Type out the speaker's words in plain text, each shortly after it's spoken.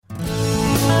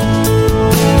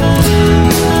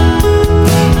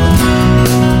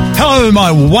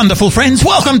Hello, my wonderful friends.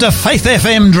 Welcome to Faith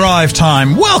FM Drive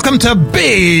Time. Welcome to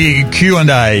Big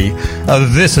Q&A.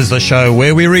 This is the show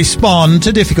where we respond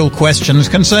to difficult questions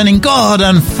concerning God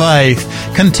and faith,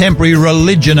 contemporary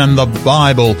religion and the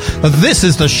Bible. This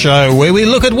is the show where we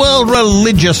look at world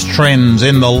religious trends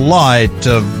in the light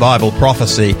of Bible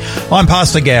prophecy. I'm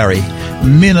Pastor Gary,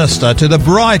 minister to the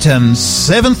Brighton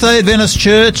Seventh-day Adventist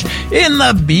Church in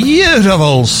the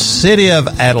beautiful city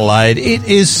of Adelaide. It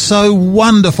is so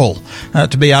wonderful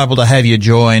to be able to have you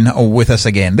join with us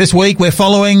again. This week we're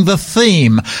following the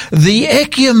theme, the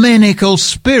ecumenical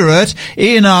spirit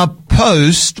in a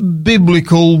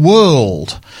post-biblical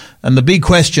world. And the big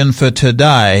question for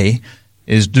today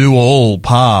is, do all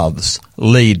paths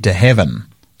lead to heaven?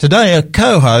 Today, our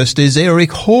co-host is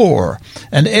Eric Hoare,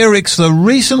 and Eric's the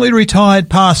recently retired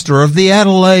pastor of the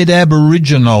Adelaide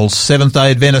Aboriginal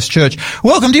Seventh-day Adventist Church.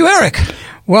 Welcome to you, Eric.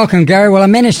 Welcome, Gary. Well, I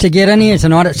managed to get in here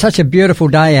tonight. It's such a beautiful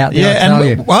day out there. Yeah,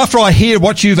 and after I hear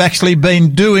what you've actually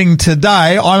been doing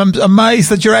today, I'm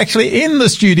amazed that you're actually in the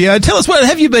studio. Tell us, what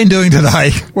have you been doing today?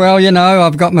 Well, you know,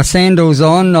 I've got my sandals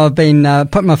on. I've been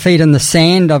putting my feet in the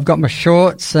sand. I've got my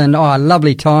shorts, and a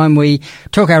lovely time. We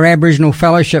took our Aboriginal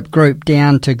Fellowship group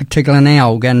down to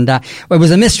Glenelg, and it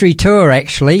was a mystery tour,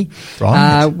 actually.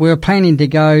 Right. We were planning to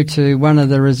go to one of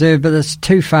the reserves, but it's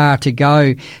too far to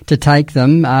go to take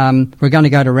them. We're going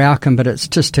to go to Rauckham, but it's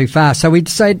just too far. So we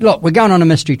decided, look, we're going on a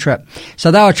mystery trip.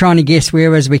 So they were trying to guess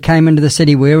where, as we came into the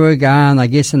city, where we were going. They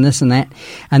guessing this and that.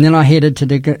 And then I headed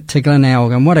to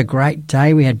Glenelg, and what a great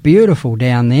day. We had beautiful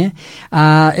down there.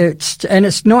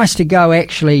 It's nice to go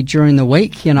actually during the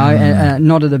week, you know,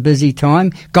 not at a busy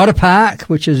time. Got a park,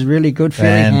 which is really good,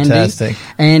 fairly Fantastic.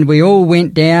 handy. And we all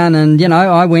went down, and, you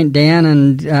know, I went down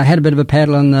and had a bit of a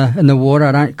paddle in the water.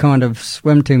 I don't kind of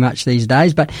swim too much these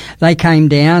days, but they came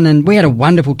down, and we had a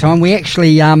wonderful time. We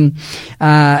actually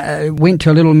went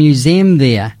to a little museum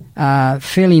there,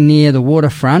 fairly near the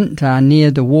waterfront,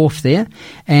 near the wharf there,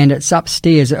 and it's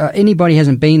upstairs. Anybody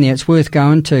hasn't been there, it's worth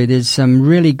going to. There's some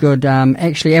really good,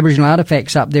 actually Aboriginal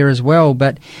artefacts up there as well,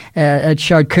 but it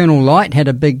showed Colonel Light, had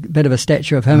a big bit of a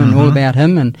statue of him and all about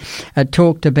him, and it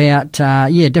talked about,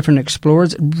 different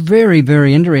explorers. Very,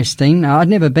 very interesting. I'd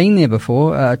never been there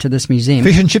before, to this museum.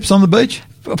 Fish and chips on the beach?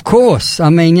 Of course. I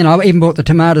mean, you know, I even brought the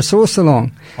tomato sauce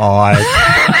along.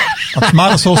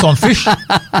 Tomato sauce on fish?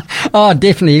 Oh,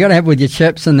 definitely. You got to have it with your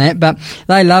chips and that. But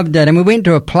they loved it. And we went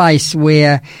to a place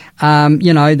where,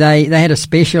 you know, they had a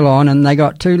special on, and they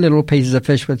got 2 little pieces of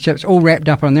fish with chips all wrapped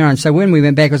up on their own. So when we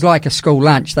went back, it was like a school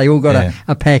lunch. They all got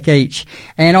a pack each.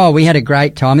 And, we had a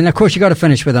great time. And, of course, you got to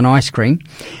finish with an ice cream.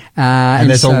 And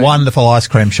there's a wonderful ice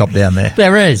cream shop down there.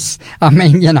 There is. I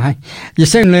mean, you know, you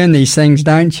soon learn these things,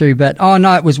 don't you? But,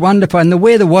 no, it was wonderful. And the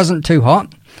weather wasn't too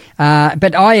hot.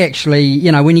 But I actually,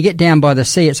 you know, when you get down by the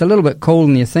sea, it's a little bit cooler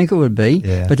than you think it would be.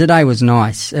 Yeah. But today was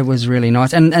nice. It was really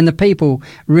nice. And the people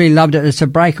really loved it. It's a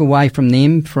break away from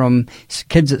them, from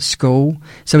kids at school.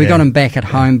 So we got them back at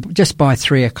home just by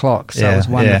 3 o'clock. So it was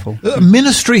wonderful. Yeah.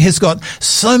 Ministry has got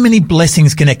so many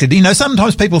blessings connected. You know,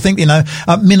 sometimes people think, you know,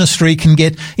 ministry can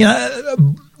get,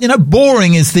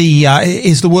 boring is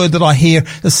the word that I hear.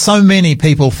 There's so many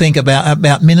people think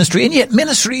about ministry, and yet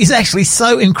ministry is actually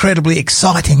so incredibly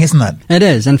exciting, isn't it? It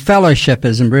is, and fellowship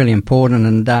is really important,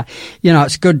 and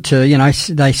it's good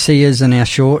to, they see us in our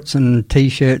shorts and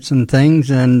t-shirts and things,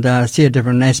 and see a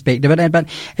different aspect of it. But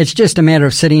it's just a matter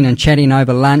of sitting and chatting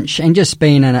over lunch and just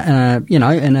being in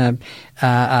a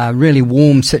really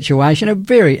warm situation.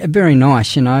 Very, very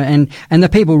nice, and the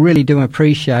people really do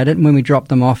appreciate it. And when we drop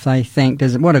them off, they thanked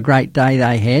us. What a great day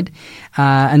they had,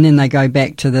 and then they go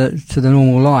back to the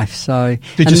normal life. So,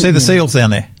 did you see the seals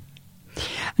down there?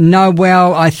 No,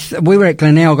 well, we were at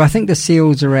Glenelg. I think the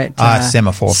seals are at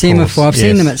Semaphore. Semaphore. I've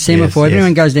seen them at Semaphore. Yes,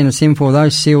 Everyone goes down to Semaphore.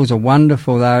 Those seals are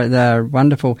wonderful. They're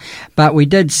wonderful. But we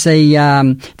did see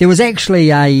there was actually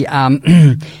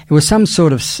it was some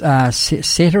sort of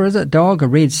setter, is it, dog, a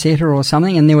red setter or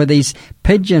something, and there were these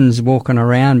pigeons walking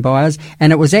around by us,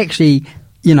 and it was actually,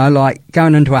 like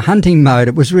going into a hunting mode.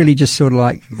 It was really just sort of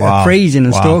like freezing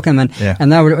and stalking them,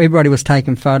 and everybody was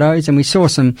taking photos, and we saw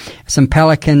some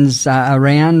pelicans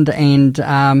around, and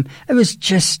it was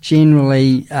just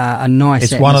generally a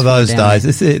nice. It's one of those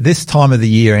days. This time of the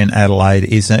year in Adelaide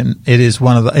it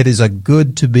is a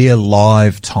good to be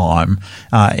alive time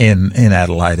in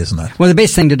Adelaide, isn't it? Well, the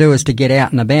best thing to do is to get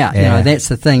out and about. Yeah. That's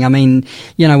the thing. I mean,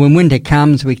 when winter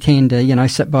comes, we tend to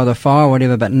sit by the fire or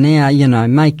whatever. But now,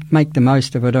 make the most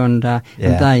most of it, and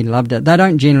they loved it. They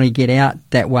don't generally get out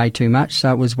that way too much,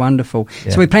 so it was wonderful.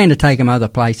 Yeah. So we plan to take them other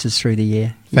places through the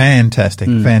year. Fantastic,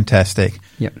 fantastic.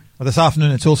 Yep. Well, this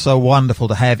afternoon it's also wonderful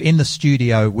to have in the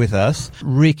studio with us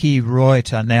Ricky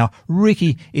Reuter. Now,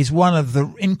 Ricky is one of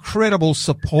the incredible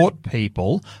support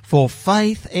people for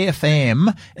Faith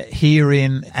FM here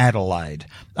in Adelaide.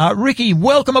 Ricky,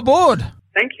 welcome aboard.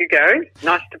 Thank you, Gary.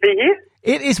 Nice to be here.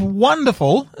 It is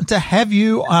wonderful to have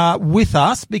you with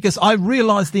us, because I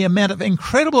realise the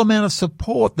incredible amount of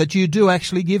support that you do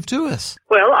actually give to us.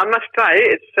 Well, I must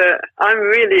say, I'm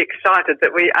really excited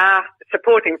that we are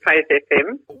supporting Faith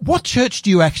FM. What church do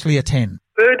you actually attend?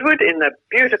 Birdwood in the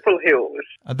beautiful hills.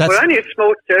 We're only a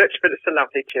small church, but it's a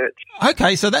lovely church.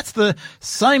 Okay, so that's the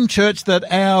same church that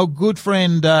our good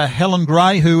friend Helen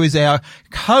Gray, who is our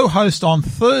co-host on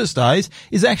Thursdays,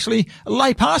 is actually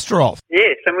lay pastor of.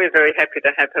 Yes, and we're very happy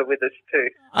to have her with us too.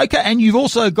 Okay, and you've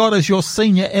also got as your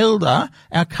senior elder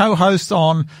our co-host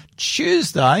on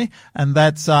Tuesday, and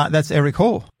that's Eric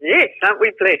Hall. Yes, aren't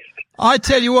we blessed? I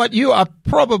tell you what, you are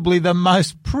probably the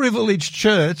most privileged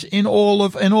church in all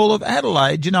of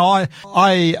Adelaide. You know,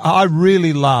 I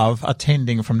really love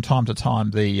attending from time to time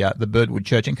the Birdwood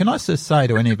Church. And can I just say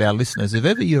to any of our listeners, if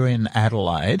ever you're in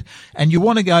Adelaide and you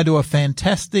want to go to a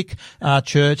fantastic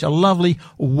church, a lovely,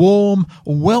 warm,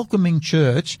 welcoming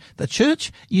church, the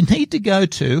church you need to go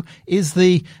to is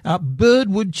the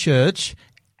Birdwood Church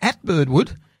at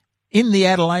Birdwood in the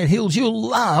Adelaide Hills. You'll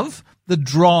love the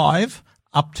drive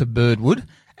up to Birdwood.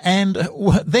 And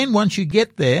then once you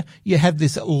get there, you have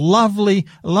this lovely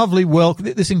welcome,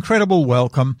 this incredible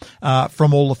welcome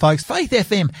from all the folks. Faith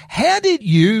FM, how did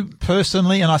you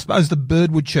personally, and I suppose the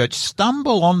Birdwood Church,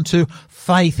 stumble onto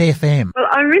Faith FM? Well,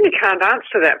 I really can't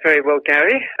answer that very well,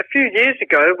 Gary. A few years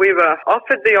ago, we were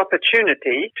offered the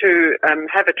opportunity to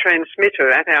have a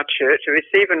transmitter at our church, a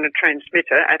receiver and a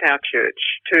transmitter at our church,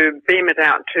 to beam it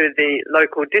out to the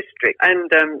local district.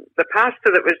 And the pastor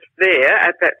that was there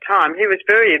at that time, he was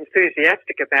very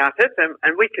enthusiastic about it,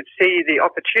 and we could see the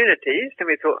opportunities, and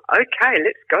we thought, okay,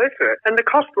 let's go for it. And the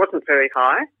cost wasn't very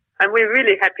high, and we're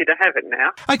really happy to have it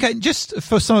now. Okay, just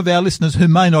for some of our listeners who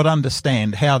may not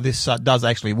understand how this does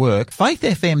actually work, Faith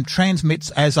FM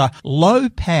transmits as a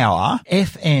low-power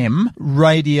FM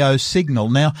radio signal.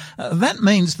 Now, that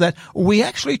means that we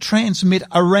actually transmit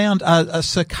around a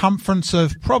circumference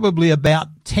of probably about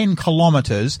 10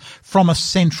 kilometres from a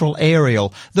central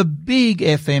aerial. The big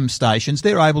FM stations,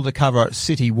 they're able to cover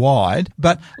city-wide,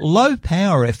 but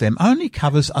low-power FM only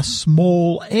covers a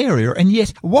small area. And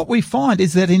yet what we find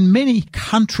is that in many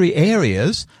country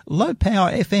areas,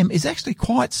 low-power FM is actually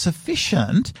quite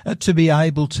sufficient to be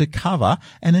able to cover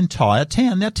an entire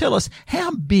town. Now tell us,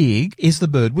 how big is the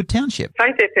Birdwood Township?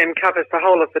 Faith FM covers the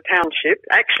whole of the township.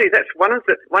 Actually, that's one of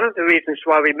the reasons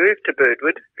why we moved to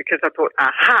Birdwood, because I thought,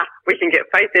 we can get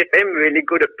Faith FM really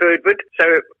good at Birdwood. So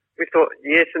we thought,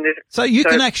 yes, and this. So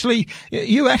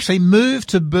you actually moved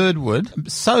to Birdwood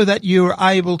so that you were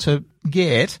able to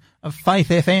get a Faith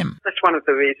FM. That's one of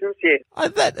the reasons, yes.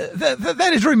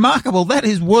 That is remarkable. That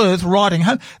is worth writing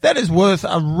home. That is worth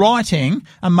writing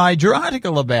a major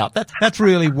article about. That's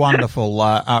really wonderful,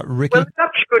 Ricky. Well,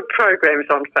 such good programs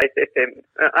on Faith FM.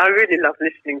 I really love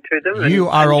listening to them. You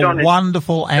are a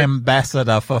wonderful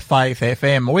ambassador for Faith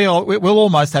FM. We'll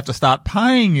almost have to start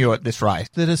paying you at this rate.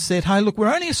 That has said, hey, look,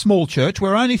 we're only a small church.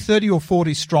 We're only 30 or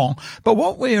 40 strong. But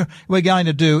what we're going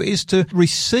to do is to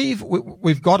receive,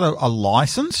 we've got a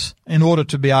license in order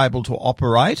to be able to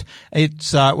operate.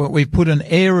 We've put an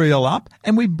aerial up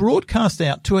and we broadcast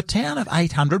out to a town of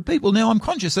 800 people. Now, I'm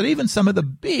conscious that even some of the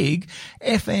big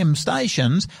FM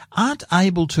stations aren't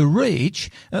able to reach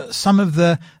some of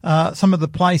the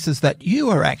places that you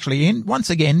are actually in. Once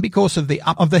again, because of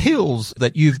the hills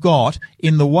that you've got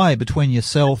in the way between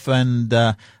yourself and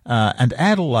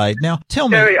Adelaide. Now, tell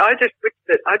me, Gary, I just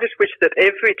wish that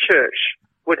every church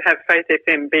would have Faith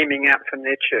FM beaming out from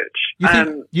their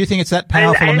church. You think it's that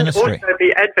powerful a ministry? And also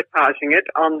be advertising it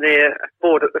on their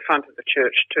board at the front of the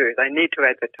church too. They need to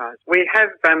advertise. We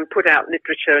have put out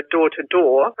literature door to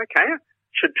door. Okay,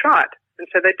 should try it. And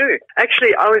so they do.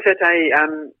 Actually, I was at a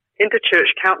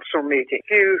interchurch council meeting a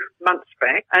few months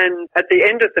back, and at the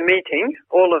end of the meeting,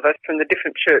 all of us from the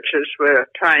different churches were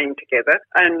praying together,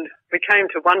 and we came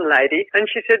to one lady, and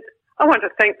she said, I want to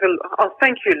thank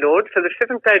you, Lord, for the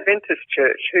Seventh-day Adventist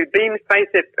Church who beam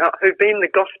the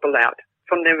gospel out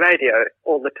from their radio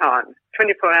all the time.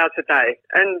 24 hours a day.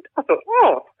 And I thought,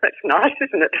 oh, that's nice,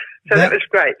 isn't it? So that was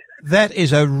great. That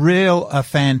is a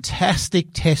fantastic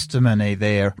testimony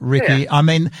there, Ricky. Yeah. I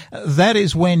mean, that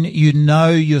is when you know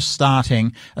you're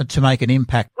starting to make an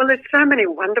impact. Well, there's so many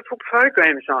wonderful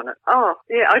programs on it. Oh,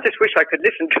 yeah, I just wish I could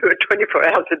listen to it 24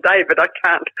 hours a day, but I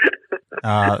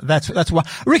can't. That's why.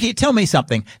 Ricky, tell me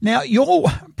something. Now, you're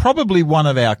probably one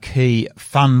of our key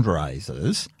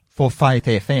fundraisers for Faith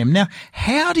FM. Now,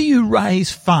 how do you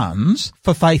raise funds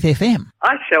for Faith FM?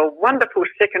 I sell wonderful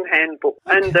second-hand books,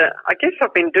 and I guess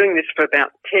I've been doing this for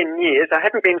about 10 years. I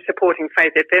haven't been supporting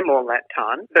Faith FM all that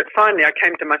time, but finally I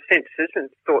came to my senses and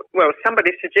thought, well,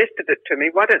 somebody suggested it to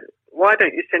me. Why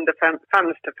don't you send the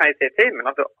funds to Faith FM? And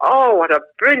I thought, oh, what a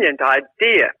brilliant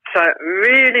idea. So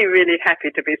really, really happy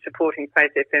to be supporting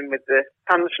Faith FM with the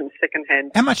funds from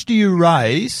second-hand. How much do you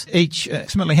raise each,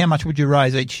 ultimately how much would you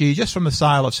raise each year just from the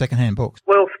sale of second-hand books?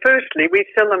 Well, firstly, we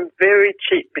sell them very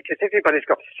cheap because everybody's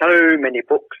got so many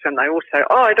books, and they all say,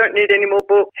 oh, I don't need any more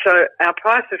books. So our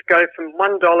prices go from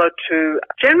 $1 to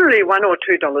generally $1 or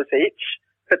 $2 each.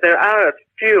 But there are a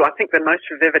few. I think the most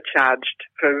we've ever charged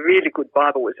for a really good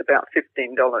Bible was about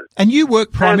 $15. And you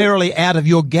work primarily out of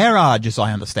your garage, as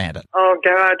I understand it. Oh,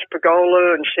 garage,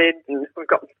 pergola and shed, and we've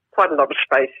got quite a lot of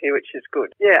space here, which is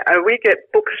good. Yeah, we get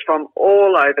books from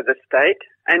all over the state,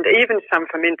 and even some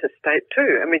from interstate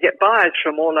too. And we get buyers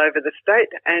from all over the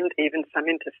state, and even some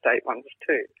interstate ones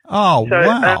too. Oh,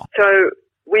 wow. So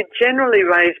we generally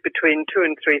raise between $2,000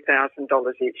 and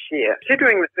 $3,000 each year.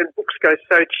 Considering that the books go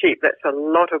so cheap, that's a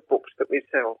lot of books that we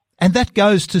sell. And that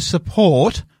goes to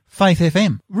support Faith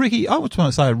FM. Ricky, I just want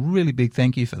to say a really big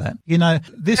thank you for that. You know,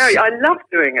 this... No, I love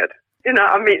doing it. You know,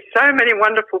 I meet so many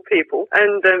wonderful people,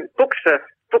 and books are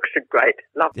great.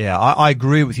 Love them. Yeah, I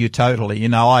agree with you totally. You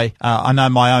know, I know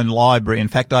my own library. In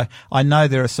fact, I know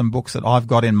there are some books that I've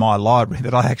got in my library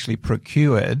that I actually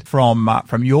procured from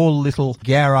your little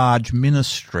garage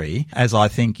ministry, as I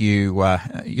think you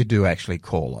do actually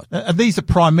call it. These are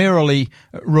primarily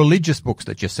religious books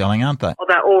that you're selling, aren't they? Well,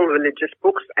 they're all religious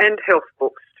books and health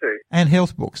books too. And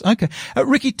health books. Okay.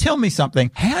 Ricky, tell me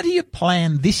something. How do you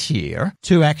plan this year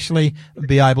to actually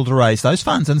be able to raise those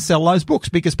funds and sell those books?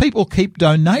 Because people keep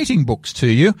donating books to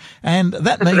you, and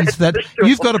that means that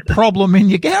you've got a problem in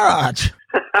your garage.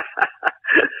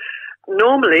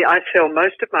 Normally, I sell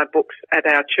most of my books at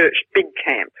our church Big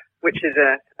Camp, which is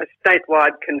a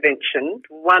statewide convention,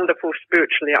 wonderful,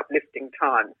 spiritually uplifting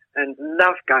time, and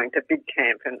love going to Big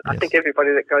Camp, and yes. I think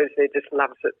everybody that goes there just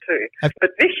loves it too.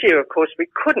 But this year, of course, we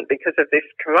couldn't because of this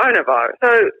coronavirus.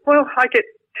 So, well, I get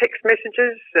text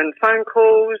messages and phone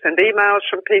calls and emails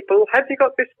from people. Have you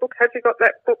got this book? Have you got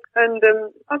that book? And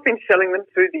I've been selling them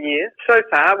through the year. So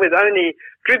far, with only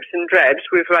dribs and drabs,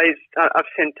 I've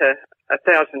sent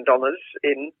 $1,000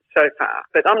 in so far.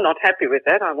 But I'm not happy with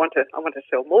that. I want to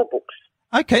sell more books.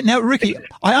 Okay, now Ricky,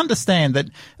 I understand that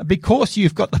because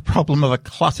you've got the problem of a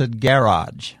cluttered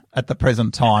garage at the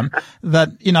present time,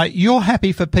 that you're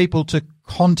happy for people to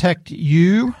contact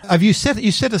you. Have you set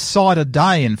aside a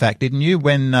day, in fact, didn't you,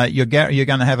 when you're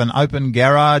going to have an open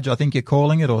garage? I think you're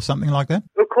calling it, or something like that.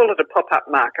 We'll call it a pop-up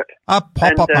market. A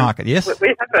pop-up market, yes.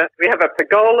 We have a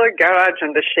pergola, garage,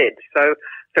 and a shed. So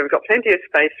we've got plenty of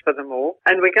space for them all,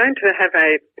 and we're going to have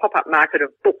a pop-up market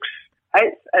of books.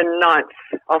 8th and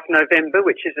 9th of November,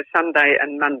 which is a Sunday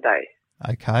and Monday.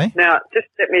 Okay. Now, just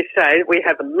let me say, we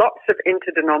have lots of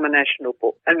interdenominational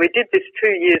books, and we did this 2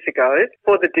 years ago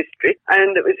for the district,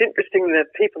 and it was interesting the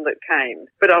people that came.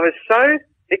 But I was so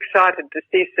excited to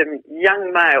see some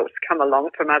young males come along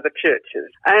from other churches,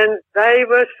 and they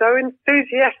were so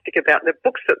enthusiastic about the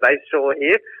books that they saw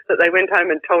here that they went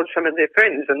home and told some of their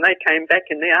friends, and they came back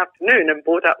in the afternoon and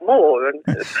bought up more. And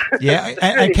yeah,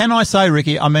 and can I say,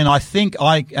 Ricky, I mean, I think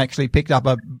I actually picked up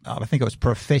I think it was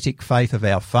Prophetic Faith of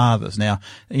Our Fathers. Now,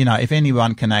 if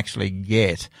anyone can actually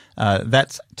get,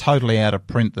 that's totally out of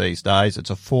print these days. It's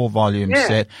a 4-volume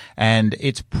set, and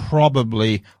it's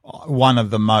probably one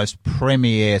of the most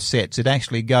premier sets. It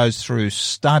actually goes through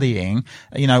studying,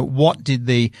 what did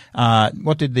the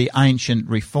ancient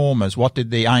reformers, what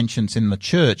did the ancients in the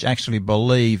church actually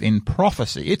believe in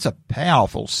prophecy. It's a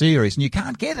powerful series, and you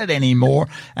can't get it anymore.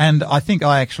 And I think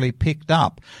I actually picked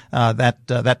up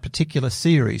that particular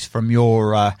series from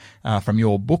your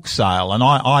book sale, and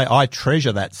I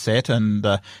treasure that set, and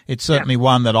it's certainly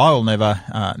one that I will never.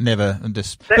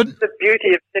 That's the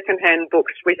beauty of second-hand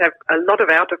books. We have a lot of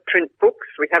out-of-print books.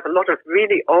 We have a lot of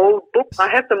really old books. I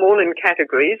have them all in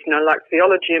categories, like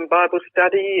theology and Bible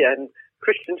study, and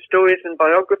Christian stories and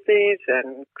biographies,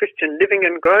 and Christian living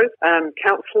and growth,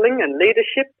 counselling and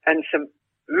leadership, and some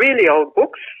really old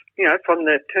books, from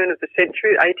the turn of the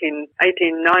century,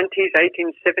 1890s,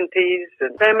 1870s,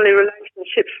 and family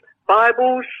relationships,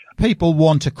 Bibles. People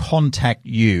want to contact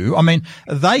you. I mean,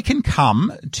 they can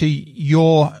come to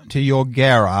your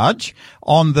garage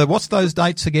on what's those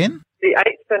dates again? The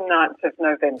 8th and 9th of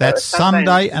November. That's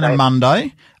Sunday and a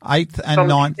Monday, 8th and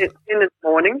 9th. From 10 in the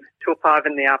morning till 5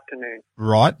 in the afternoon.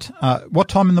 Right. What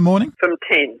time in the morning? From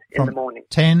 10 in the morning.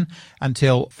 10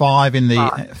 until 5 in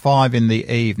the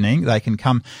evening. They can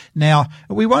come. Now,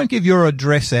 we won't give your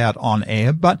address out on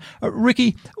air, but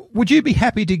Ricky, would you be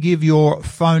happy to give your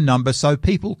phone number so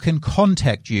people can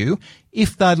contact you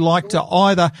if they'd like to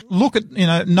either look at,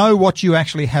 know what you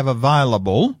actually have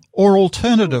available, or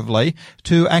alternatively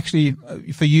to actually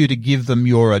for you to give them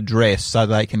your address so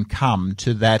they can come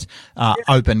to that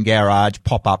open garage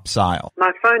pop-up sale?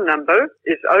 My phone number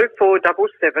is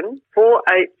 0477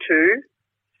 482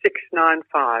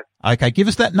 695. Okay, give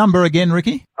us that number again,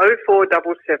 Ricky.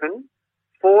 0477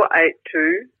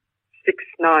 482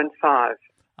 695.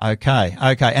 Okay.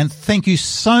 And thank you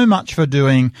so much for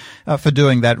doing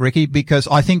that, Ricky, because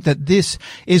I think that this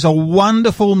is a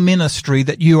wonderful ministry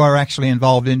that you are actually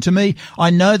involved in. To me, I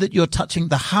know that you're touching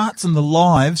the hearts and the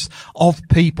lives of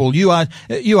people. You are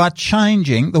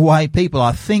changing the way people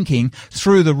are thinking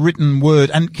through the written word.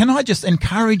 And can I just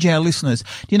encourage our listeners,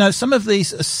 some of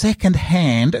these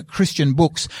second-hand Christian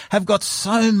books have got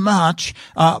so much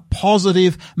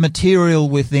positive material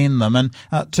within them. And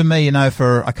to me,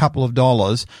 for a couple of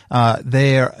dollars,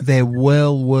 they're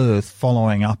well worth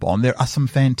following up on. There are some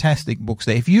fantastic books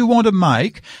there. If you want to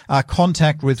make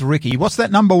contact with Ricky, what's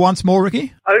that number once more,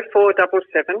 Ricky?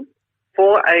 0477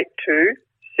 482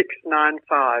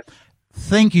 695.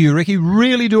 Thank you, Ricky.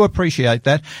 Really do appreciate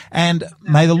that. And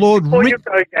may the Lord... Before you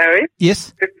go, Gary.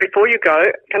 Yes? Before you go,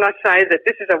 can I say that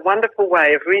this is a wonderful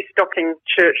way of restocking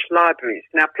church libraries.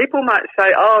 Now, people might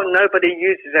say, nobody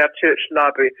uses our church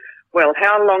library. Well,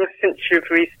 how long since you've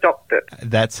restocked it?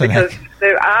 Because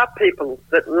there are people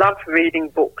that love reading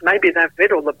books. Maybe they've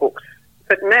read all the books.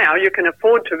 But now you can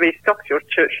afford to restock your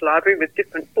church library with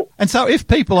different books. And so if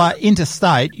people are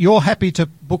interstate, you're happy to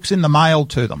books in the mail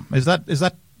to them. Is that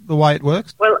the way it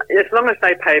works? Well, as long as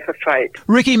they pay for freight.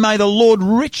 Ricky, may the Lord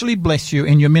richly bless you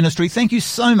in your ministry. Thank you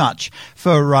so much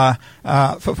for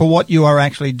what you are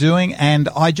actually doing, and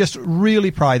I just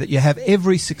really pray that you have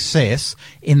every success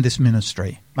in this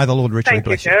ministry. May the Lord richly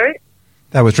bless you. Thank you, Gary.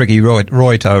 That was Ricky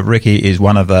Roito. Ricky is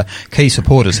one of the key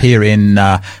supporters here in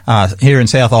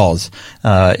South Oz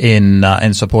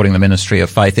in supporting the ministry of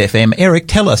Faith FM. Eric,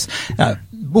 tell us,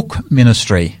 book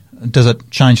ministry. Does it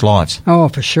change lives? Oh,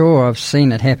 for sure. I've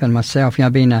seen it happen myself.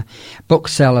 I've been a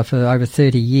bookseller for over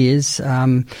 30 years,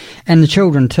 and the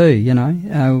children too,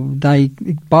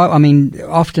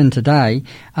 often today,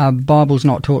 Bible's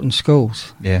not taught in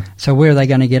schools. Yeah. So where are they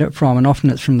going to get it from? And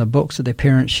often it's from the books that their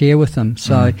parents share with them.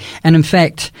 So, and in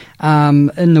fact,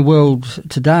 in the world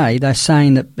today, they're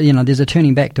saying that, there's a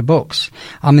turning back to books.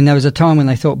 There was a time when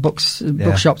they thought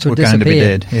bookshops would disappear. Going to be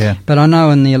dead, yeah. But I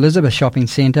know in the Elizabeth Shopping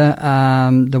Centre,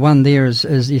 the one there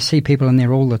is you see people in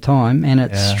there all the time, and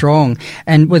it's strong.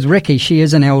 And with Ricky, she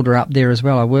is an elder up there as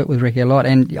well. I work with Ricky a lot,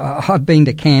 and I've been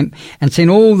to camp and seen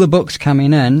all the books coming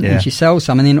in, and she sells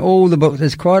some, and then all the books.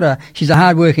 She's a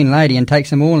hard-working lady and takes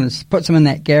them all and puts them in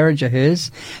that garage of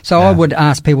hers. So I would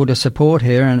ask people to support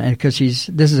her, and because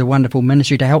this is a wonderful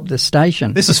ministry to help this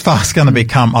station. This is fast going to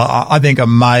become, I think, a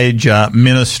major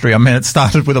ministry. It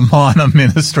started with a minor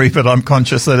ministry, but I'm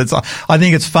conscious that I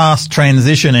think it's fast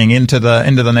transitioning into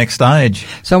the next stage.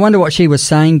 So I wonder what she was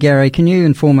saying, Gary. Can you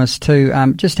inform us too,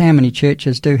 just how many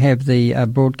churches do have the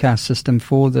broadcast system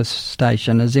for this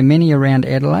station? Is there many around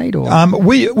Adelaide? Or?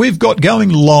 We've got going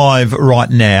live right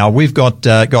now. We've got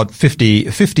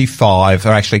 55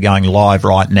 are actually going live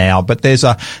right now, but there's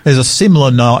a similar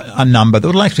number that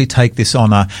will actually take this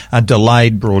on a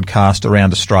delayed broadcast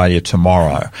around Australia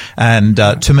tomorrow. And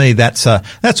to me, that's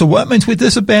what means.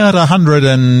 There's about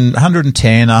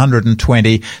 110,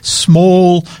 120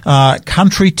 small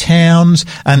country towns,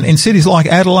 and in cities like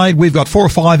Adelaide, we've got 4 or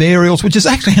 5 aerials, which is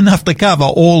actually enough to cover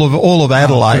all of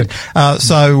Adelaide.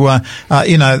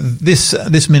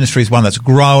 This ministry is one that's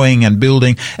growing and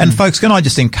building. And folks, can I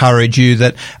just encourage you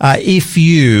that if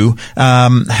you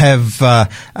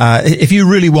if you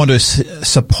really want to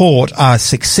support a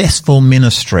successful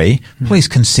ministry, please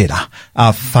consider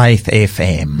Faith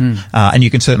FM, and you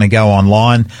can certainly go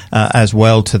online as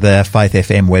well to the Faith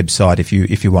FM website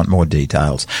if you want more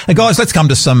details. And guys, let's come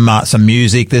to some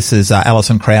music. This is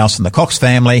Alison Krauss and the Cox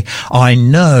Family. I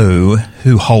know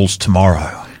who holds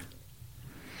tomorrow.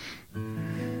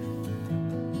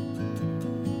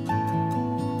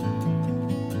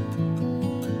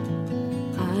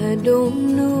 I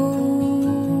don't know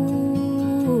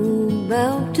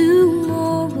about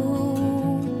tomorrow.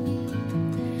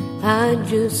 I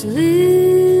just live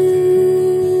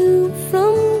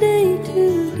from day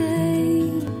to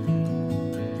day.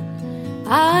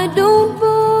 I don't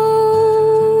borrow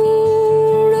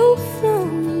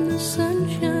from the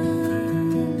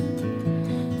sunshine,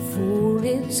 for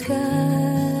its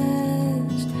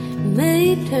skies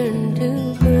may turn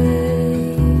to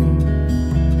gray.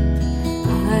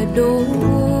 I don't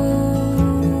worry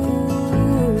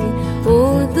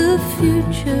o'er the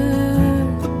future,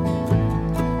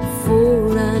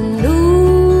 for I know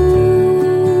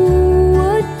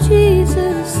what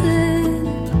Jesus said.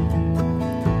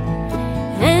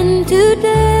 And today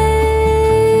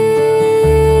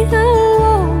I'll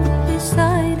walk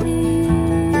beside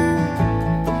Him,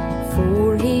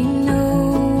 for He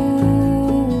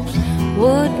knows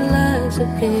what lies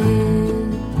ahead.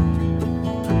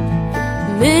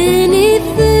 Many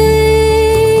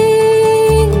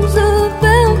things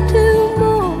about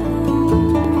tomorrow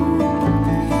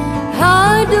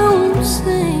I don't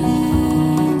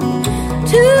seem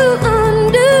to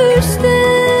understand,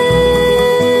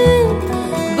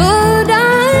 but I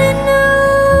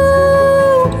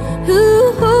know who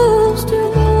holds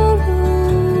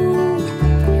tomorrow,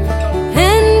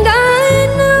 and I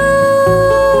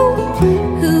know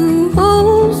who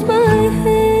holds my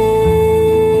hand.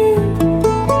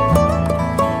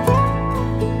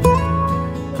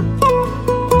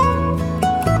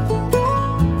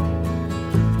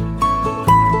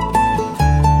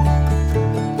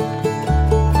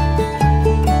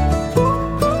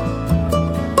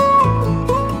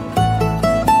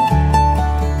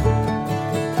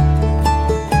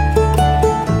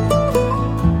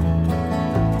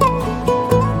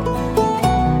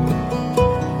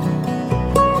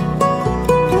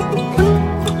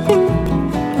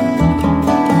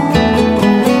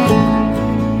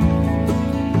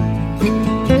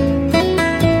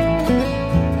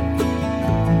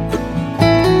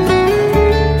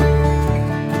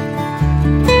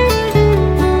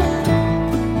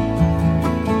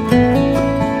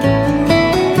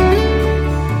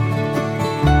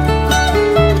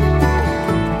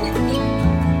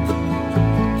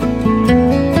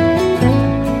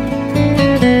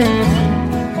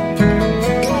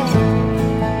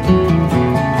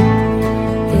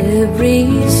 Every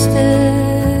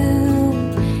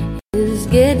step is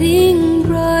getting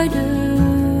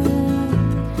brighter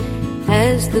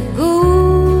as the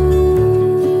golden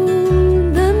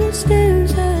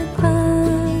stairs I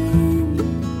climb.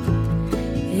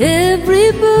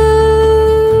 Every burden's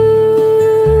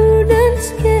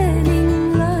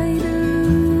getting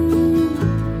lighter,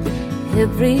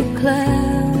 every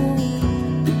cloud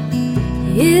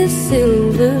is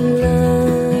silver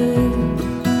lined.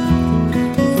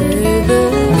 The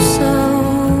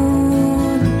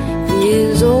sun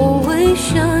is always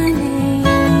shining,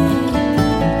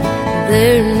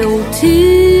 there no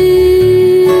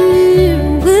tear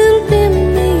will dim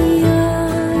the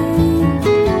eye.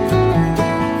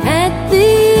 At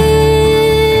the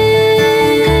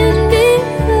ending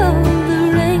of the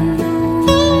rainbow,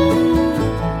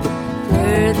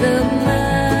 where the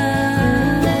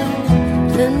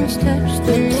mountains touch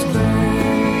the sky,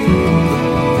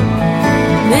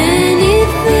 many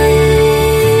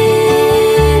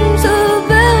things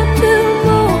about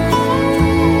tomorrow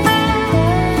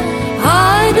I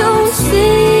don't seem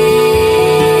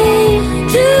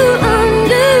to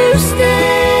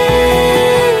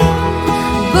understand,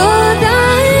 but I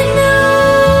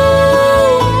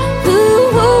know who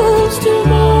holds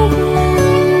tomorrow,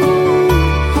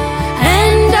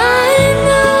 and I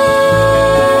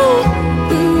know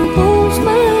who holds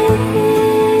my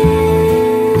hand.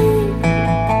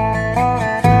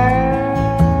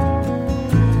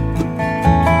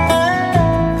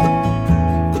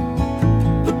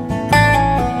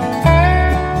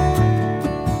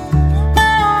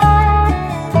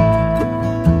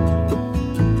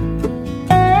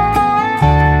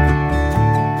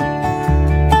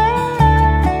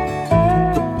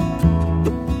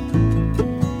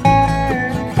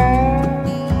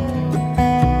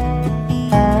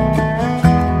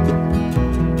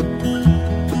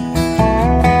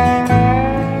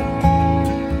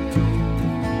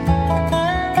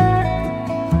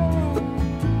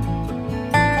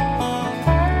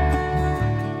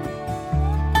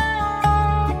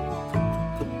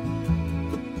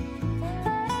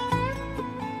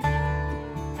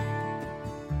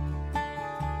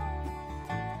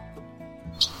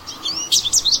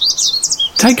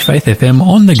 Take Faith FM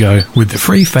on the go with the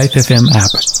free Faith FM app,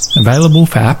 available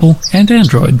for Apple and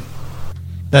Android.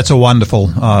 That's a wonderful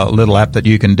little app that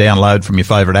you can download from your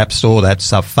favourite app store. That's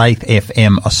Faith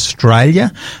FM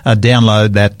Australia.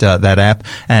 Download that app,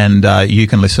 and you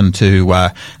can listen to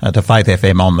Faith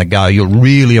FM on the go. You'll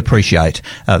really appreciate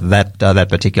that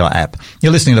particular app.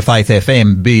 You're listening to Faith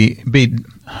FM.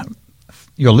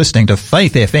 You're listening to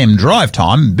Faith FM Drive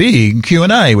Time, Big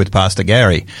Q&A with Pastor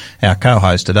Gary. Our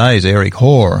co-host today is Eric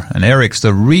Hoare, and Eric's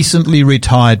the recently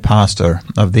retired pastor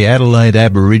of the Adelaide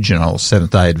Aboriginal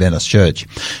Seventh-day Adventist Church.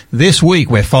 This week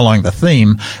we're following the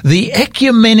theme, the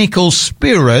ecumenical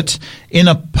spirit in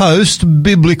a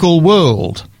post-biblical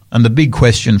world. And the big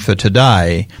question for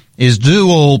today is, do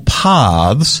all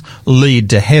paths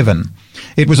lead to heaven?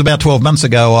 It was about 12 months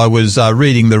ago I was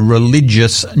reading the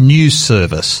Religious News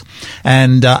Service,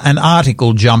 and an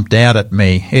article jumped out at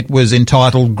me. It was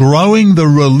entitled, Growing the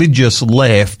Religious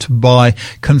Left by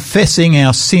Confessing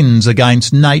Our Sins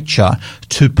Against Nature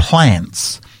to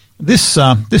Plants. This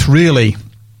really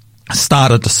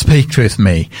started to speak with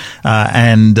me,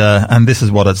 and this is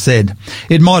what it said.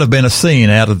 It might have been a scene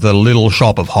out of the Little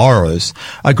Shop of Horrors.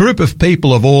 A group of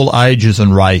people of all ages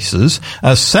and races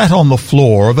sat on the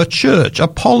floor of a church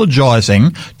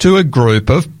apologising to a group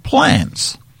of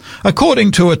plants.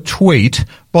 According to a tweet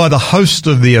by the host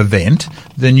of the event,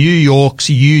 the New York's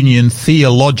Union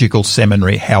Theological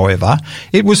Seminary, however,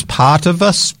 it was part of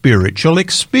a spiritual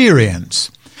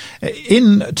experience.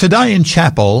 Today in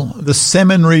chapel, the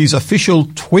seminary's official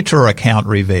Twitter account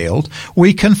revealed,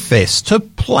 we confess to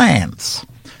plants.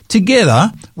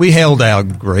 Together, we held our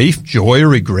grief, joy,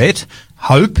 regret,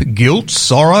 hope, guilt,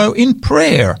 sorrow in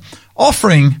prayer,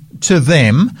 offering them to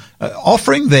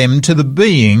the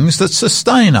beings that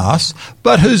sustain us,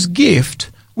 but whose gift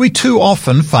we too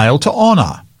often fail to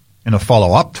honour. In a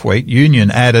follow-up tweet,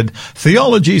 Union added,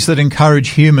 theologies that encourage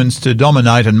humans to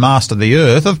dominate and master the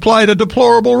earth have played a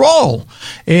deplorable role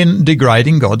in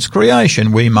degrading God's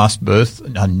creation. We must birth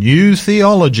a new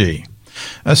theology.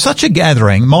 Such a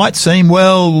gathering might seem,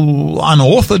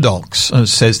 unorthodox,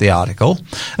 says the article,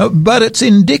 but it's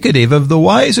indicative of the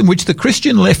ways in which the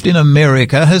Christian left in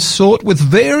America has sought with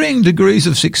varying degrees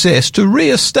of success to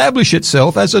re-establish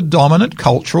itself as a dominant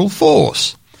cultural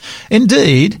force.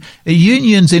 Indeed, the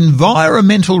Union's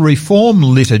environmental reform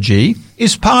liturgy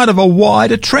is part of a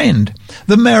wider trend,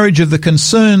 the marriage of the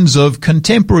concerns of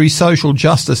contemporary social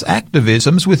justice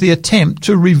activisms with the attempt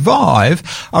to revive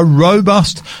a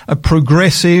robust,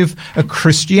 progressive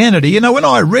Christianity. You know, when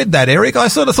I read that, Eric, I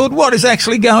sort of thought, what is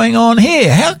actually going on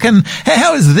here?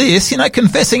 How is this,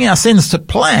 confessing our sins to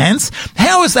plants,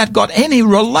 how has that got any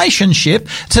relationship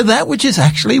to that which is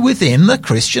actually within the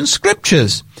Christian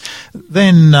scriptures?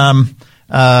 Then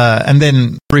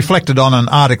reflected on an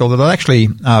article that I actually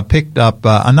picked up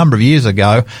a number of years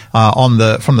ago from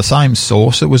the same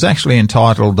source. It was actually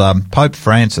entitled Pope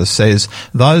Francis says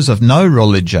those of no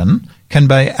religion can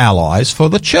be allies for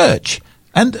the church.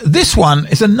 And this one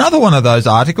is another one of those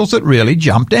articles that really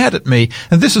jumped out at me.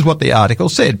 And this is what the article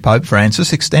said. Pope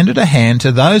Francis extended a hand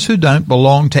to those who don't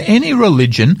belong to any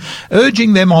religion,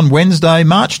 urging them on Wednesday,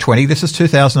 March 20, this is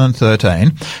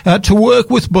 2013, to work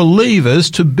with believers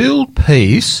to build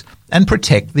peace and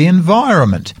protect the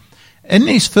environment. In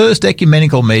his first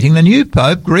ecumenical meeting, the new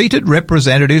Pope greeted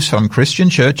representatives from Christian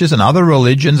churches and other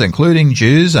religions, including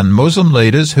Jews and Muslim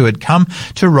leaders who had come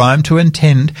to Rome to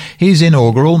attend his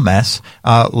inaugural Mass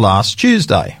last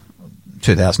Tuesday,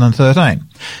 2013.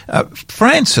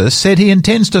 Francis said he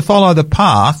intends to follow the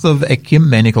path of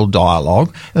ecumenical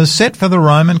dialogue as set for the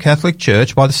Roman Catholic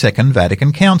Church by the Second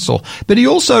Vatican Council. But he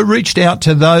also reached out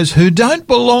to those who don't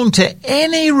belong to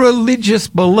any religious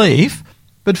belief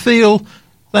but feel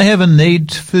they have a need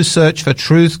to search for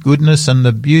truth, goodness, and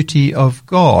the beauty of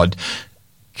God.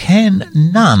 Can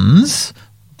nuns,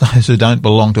 those who don't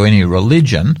belong to any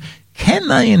religion, can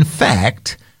they in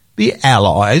fact be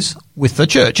allies with the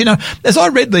church? As I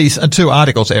read these two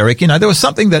articles, Eric, there was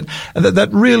something that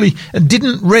really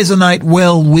didn't resonate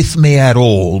well with me at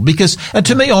all, because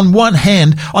to me, on one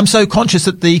hand, I'm so conscious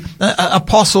that the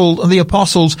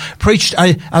apostles preached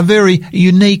a very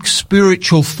unique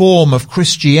spiritual form of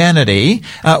Christianity,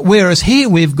 whereas here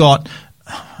we've got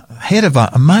head of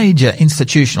a major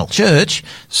institutional church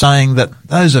saying that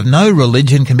those of no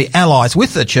religion can be allies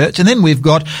with the church, and then we've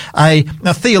got a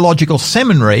theological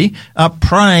seminary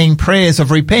praying prayers of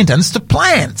repentance to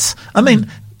plants. I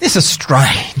mean, this is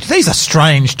strange. These are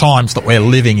strange times that we're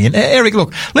living in. Eric,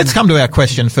 look, let's come to our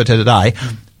question for today.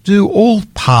 Do all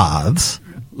paths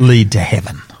lead to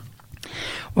heaven?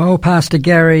 Well, Pastor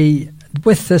Gary,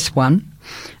 with this one,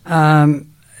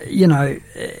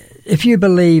 if you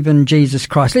believe in Jesus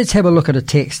Christ, let's have a look at a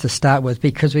text to start with,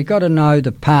 because we've got to know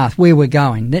the path, where we're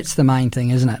going. That's the main thing,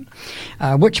 isn't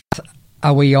it? Which path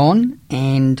are we on,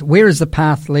 and where is the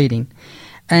path leading?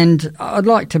 And I'd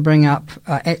like to bring up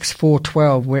Acts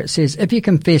 4:12, where it says, "If you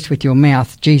confess with your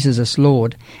mouth Jesus is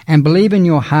Lord, and believe in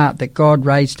your heart that God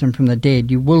raised him from the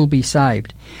dead, you will be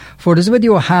saved. For it is with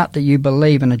your heart that you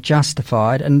believe and are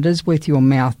justified, and it is with your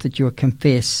mouth that you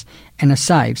confess and are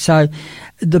saved." So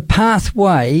the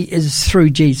pathway is through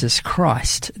Jesus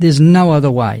Christ. There's no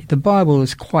other way. The Bible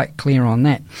is quite clear on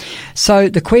that. So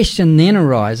the question then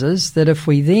arises that if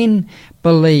we then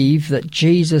believe that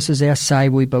Jesus is our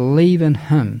Saviour, we believe in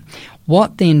him,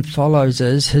 what then follows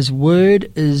is his word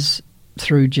is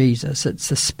through Jesus. It's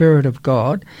the Spirit of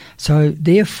God. So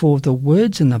therefore the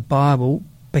words in the Bible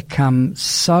become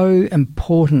so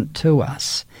important to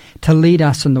us to lead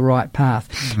us in the right path.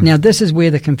 Now, this is where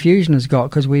the confusion has got,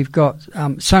 because we've got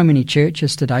so many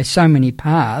churches today, so many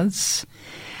paths,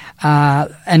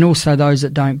 and also those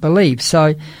that don't believe.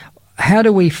 So how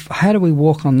do we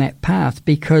walk on that path?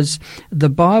 Because the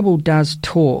Bible does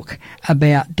talk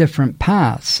about different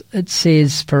paths. It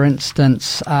says, for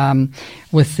instance,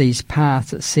 with these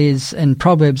paths, it says in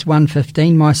Proverbs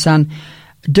 1:15, "My son,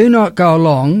 do not go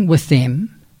along with them.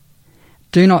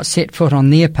 Do not set foot on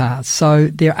their paths."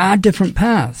 So there are different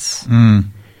paths.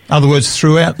 In other words,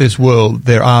 throughout this world,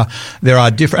 there are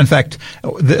different. In fact,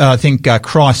 I think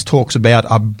Christ talks about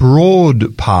a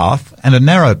broad path and a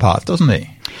narrow path, doesn't he?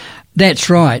 That's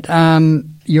right.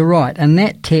 You're right. And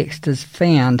that text is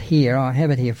found here. I have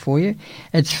it here for you.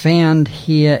 It's found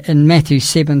here in Matthew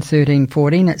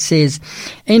 7:13-14. It says,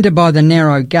 "Enter by the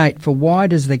narrow gate, for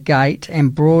wide is the gate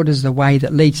and broad is the way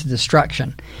that leads to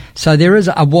destruction." So there is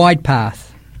a wide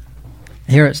path.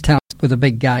 Here it's telling us with a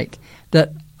big gate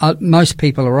that most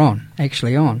people are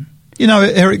actually on. You know,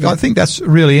 Eric, I think that's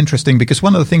really interesting, because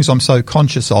one of the things I'm so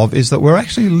conscious of is that we're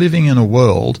actually living in a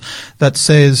world that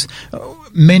says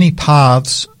many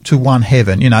paths to one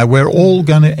heaven. You know, we're all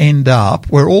going to end up,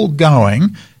 we're all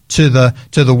going to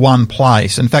the one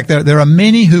place. In fact, there are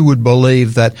many who would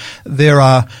believe that there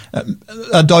are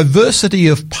a diversity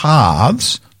of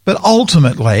paths, but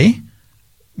ultimately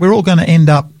we're all going to end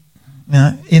up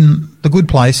in the good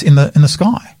place in the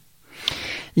sky.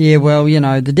 Yeah, well, you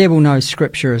know, the devil knows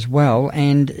Scripture as well,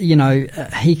 and you know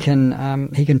he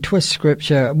can twist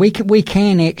Scripture. We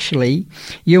can actually,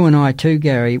 you and I too,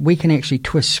 Gary. We can actually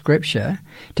twist Scripture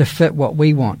to fit what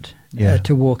we want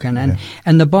to walk in,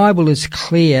 and the Bible is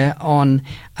clear on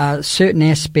certain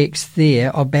aspects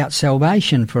there about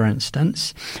salvation. For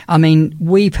instance, I mean,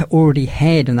 we've already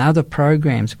had in other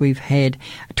programs, we've had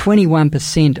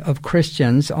 21% of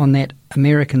Christians on that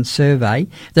American survey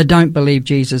that don't believe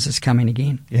Jesus is coming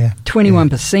again.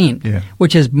 21%,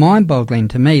 which is mind-boggling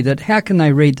to me, that how can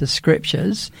they read the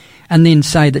Scriptures and then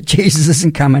say that Jesus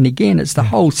isn't coming again? It's the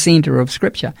whole centre of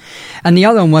Scripture. And the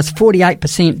other one was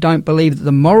 48% don't believe that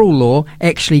the moral law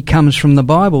actually comes from the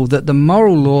Bible, that the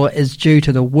moral law is due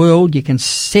to the world. You can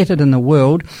set it in the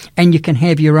world and you can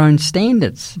have your own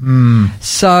standards.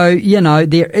 So, you know,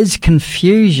 there is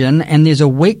confusion and there's a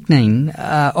weakening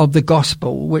of the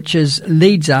gospel, which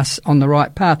leads us on the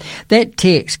right path. That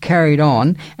text carried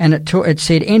on, and it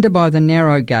said, "Enter by the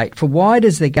narrow gate, for wide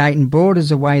is the gate and broad is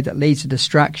the way that leads to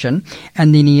destruction,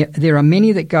 and then there are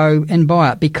many that go in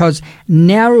by it, because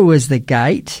narrow is the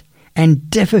gate and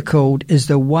difficult is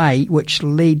the way which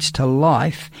leads to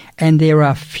life, and there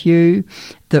are few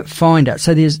that find it."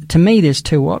 So there's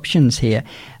two options here.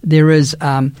 There is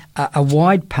a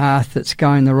wide path that's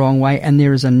going the wrong way, and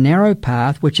there is a narrow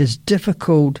path which is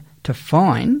difficult to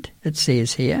find. It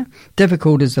says here,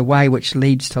 difficult is the way which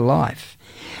leads to life.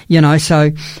 You know,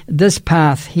 so this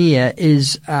path here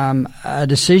is a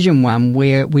decision one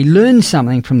where we learn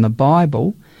something from the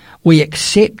Bible, we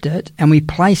accept it, and we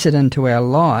place it into our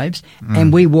lives,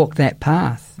 and we walk that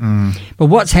path. But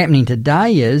what's happening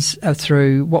today is,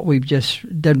 through what we've just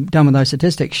done with those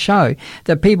statistics, show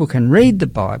that people can read the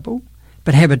Bible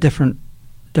but have a different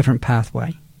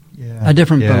pathway. A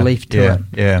different belief to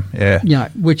it. You know,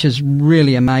 which is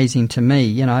really amazing to me,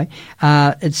 you know.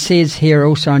 It says here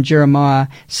also in Jeremiah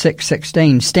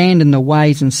 6:16, "Stand in the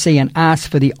ways and see and ask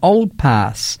for the old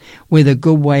paths where the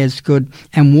good way is good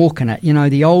and walk in it." You know,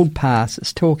 the old paths,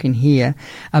 it's talking here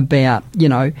about, you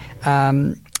know,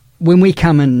 when we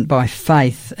come in by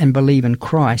faith and believe in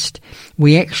Christ,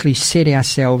 we actually set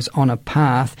ourselves on a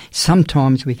path.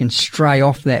 Sometimes we can stray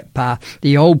off that path.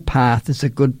 The old path is a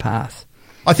good path.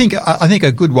 I think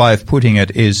a good way of putting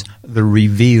it is the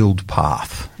revealed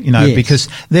path, Yes. because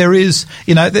there is,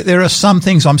 there are some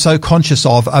things I'm so conscious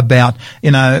of about,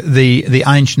 the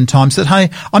ancient times that, hey,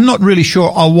 I'm not really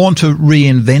sure I want to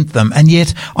reinvent them. And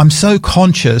yet I'm so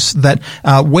conscious that,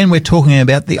 when we're talking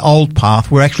about the old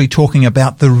path, we're actually talking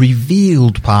about the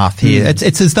revealed path here.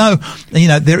 It's as though,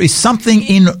 there is something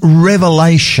in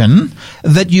Revelation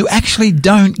that you actually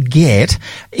don't get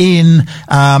in,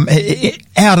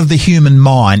 out of the human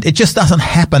mind. It just doesn't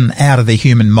happen out of the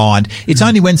human mind. It's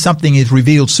only when something is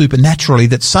revealed supernaturally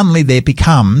that suddenly there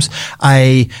becomes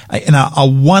a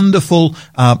wonderful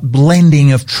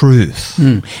blending of truth.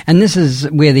 And this is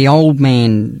where the old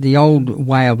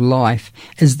way of life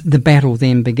is, the battle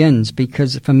then begins,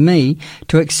 because for me,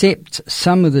 to accept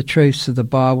some of the truths of the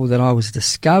Bible that I was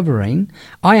discovering,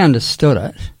 I understood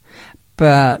it,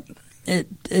 but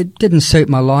it didn't suit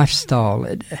my lifestyle.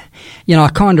 I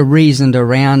kind of reasoned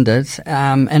around it,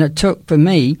 and it took, for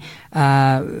me,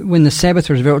 when the Sabbath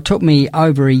was revealed, it took me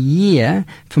over a year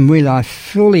from when I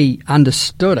fully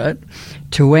understood it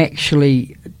to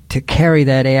actually to carry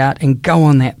that out and go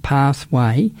on that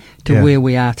pathway to where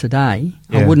we are today.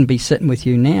 I wouldn't be sitting with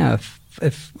you now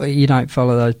if you don't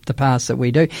follow the paths that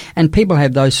we do. And people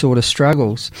have those sort of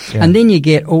struggles. Yeah. And then you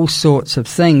get all sorts of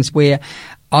things where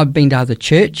I've been to other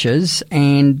churches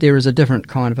and there is a different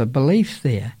kind of a belief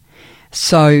there.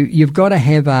 So you've got to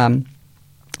have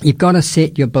you've got to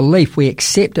set your belief. We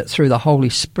accept it through the Holy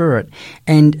Spirit,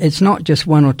 and it's not just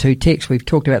one or two texts. We've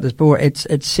talked about this before. It's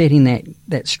setting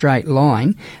that straight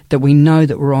line that we know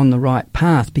that we're on the right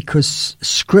path, because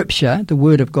Scripture, the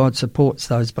Word of God, supports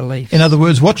those beliefs. In other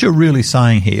words, what you're really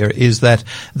saying here is that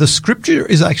the Scripture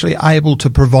is actually able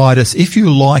to provide us, if you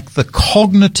like, the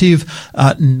cognitive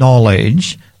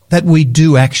knowledge that we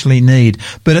do actually need.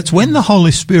 But it's when the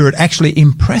Holy Spirit actually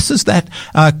impresses that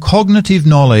cognitive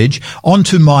knowledge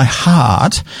onto my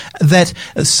heart that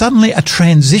suddenly a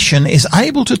transition is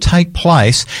able to take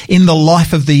place in the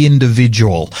life of the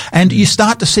individual. And you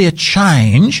start to see a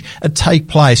change take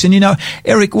place. And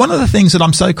Eric, one of the things that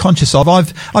I'm so conscious of,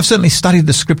 I've certainly studied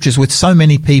the Scriptures with so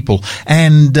many people,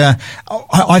 and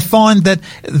I find that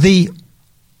the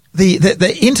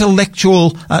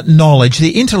intellectual knowledge,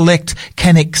 the intellect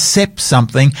can accept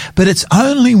something, but it's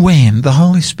only when the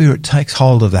Holy Spirit takes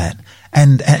hold of that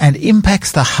and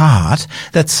impacts the heart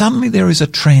that suddenly there is a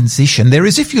transition. There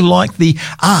is, if you like, the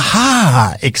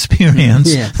aha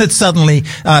experience that suddenly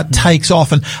takes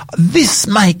off, and this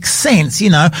makes sense.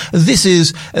 This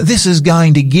is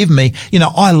going to give me.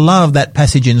 I love that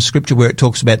passage in Scripture where it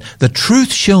talks about the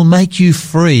truth shall make you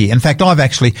free. In fact, I've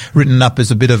actually written up as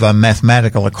a bit of a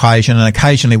mathematical equation, and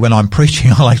occasionally when I'm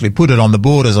preaching, I'll actually put it on the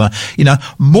board as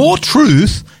more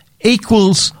truth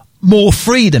equals more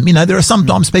freedom. There are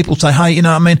sometimes people say, hey,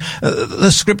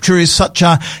 the Scripture is such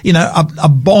a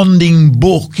bonding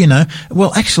book,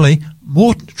 Well, actually,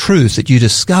 more truth that you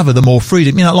discover, the more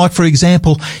freedom. Like, for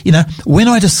example, when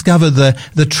I discover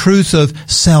the truth of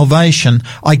salvation,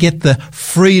 I get the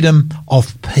freedom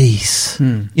of peace.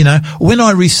 When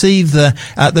I receive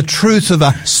the truth of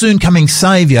a soon coming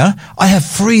Saviour, I have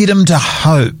freedom to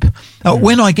hope.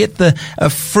 When I get the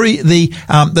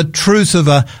truth of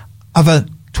a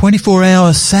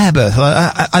 24-hour Sabbath,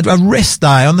 a rest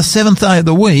day on the seventh day of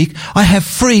the week, I have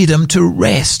freedom to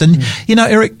rest. And,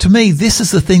 Eric, to me, this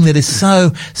is the thing that is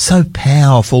so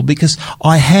powerful, because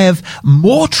I have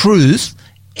more truth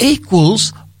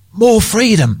equals more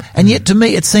freedom. And yet to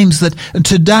me it seems that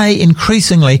today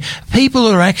increasingly people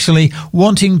are actually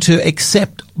wanting to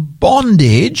accept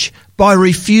bondage by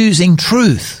refusing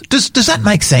truth. Does that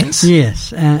make sense?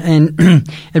 Yes, and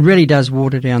it really does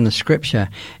water down the Scripture.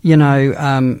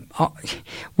 When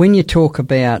you talk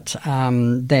about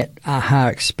that aha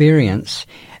experience,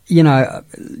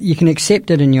 you can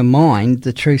accept it in your mind,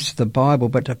 the truths of the Bible,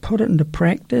 but to put it into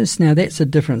practice, now that's a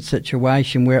different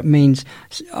situation where it means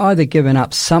either giving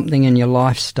up something in your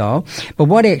lifestyle. But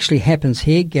what actually happens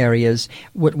here, Gary, is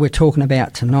what we're talking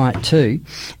about tonight too,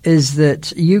 is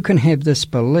that you can have this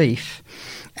belief,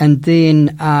 and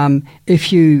then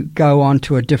if you go on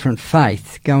to a different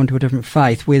faith,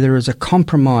 where there is a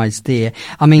compromise there.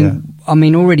 I mean,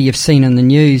 already you've seen in the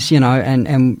news,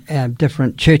 and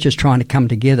different churches trying to come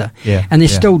together. Yeah. And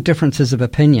there's still differences of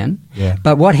opinion. Yeah.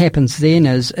 But what happens then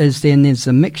is then there's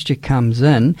the mixture comes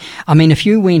in. I mean, if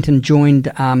you went and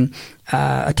joined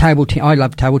a table tennis. I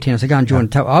love table tennis. I go and join a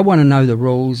table. I want to know the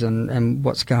rules and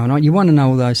what's going on. You want to know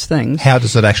all those things. How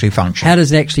does it actually function? How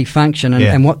does it actually function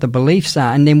and what the beliefs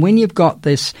are. And then when you've got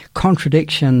this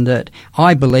contradiction that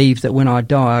I believe that when I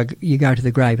die, you go to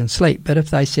the grave and sleep. But if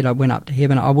they said I went up to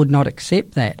heaven, I would not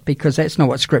accept that because that's not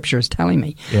what Scripture is telling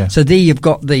me. Yeah. So there you've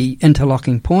got the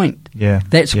interlocking point. Yeah.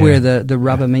 That's where the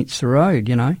rubber meets the road,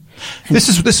 you know. This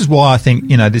is why I think,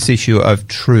 this issue of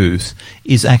truth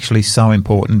is actually so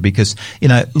important because,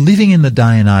 living in the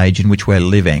day and age in which we're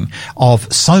living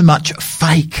of so much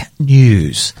fake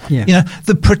news,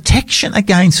 the protection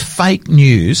against fake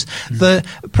news, the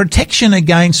protection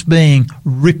against being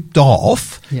ripped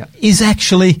off is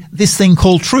actually this thing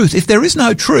called truth. If there is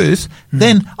no truth,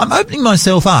 then I'm opening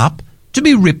myself up to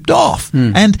be ripped off.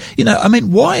 And,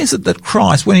 why is it that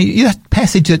Christ, when that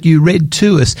passage that you read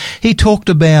to us, he talked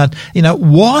about,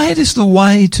 wide is the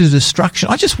way to destruction.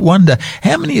 I just wonder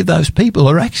how many of those people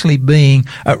are actually being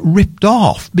ripped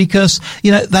off because,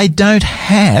 they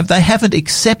haven't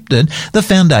accepted the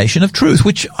foundation of truth,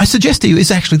 which I suggest to you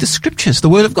is actually the Scriptures, the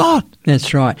Word of God.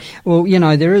 That's right. Well,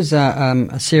 there is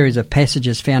a series of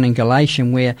passages found in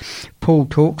Galatians where Paul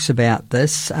talks about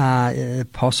this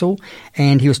apostle,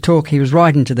 and he was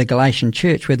writing to the Galatian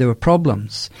church where there were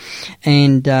problems.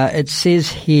 And it says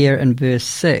here in verse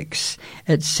 6,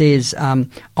 it says,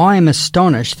 I am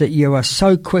astonished that you are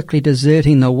so quickly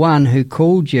deserting the one who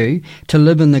called you to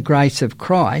live in the grace of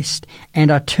Christ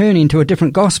and are turning to a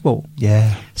different gospel.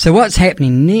 Yeah. So what's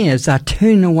happening there is they're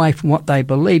turning away from what they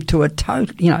believe to a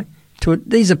total,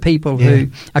 these are people who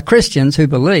are Christians who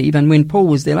believe, and when Paul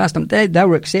was there last time, they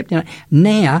were accepting it.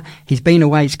 Now he's been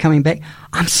away, he's coming back.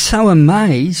 I'm so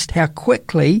amazed how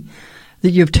quickly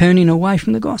that you're turning away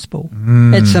from the gospel.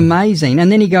 It's amazing.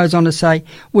 And then he goes on to say,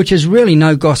 which is really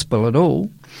no gospel at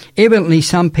all. Evidently,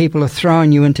 some people are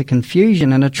throwing you into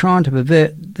confusion and are trying to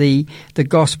pervert the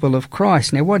gospel of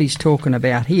Christ. Now, what he's talking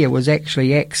about here was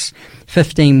actually Acts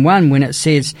 15:1 when it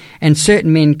says, and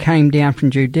certain men came down from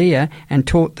Judea and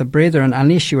taught the brethren,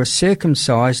 unless you are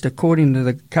circumcised according to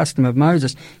the custom of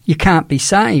Moses, you can't be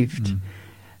saved.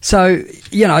 So,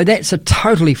 that's a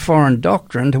totally foreign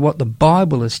doctrine to what the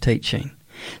Bible is teaching.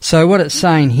 So what it's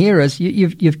saying here is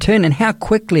you've turned, and how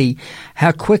quickly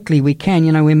we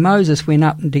can. When Moses went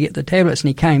up to get the tablets and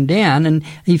he came down and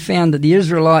he found that the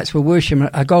Israelites were worshipping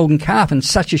a golden calf in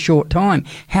such a short time,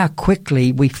 how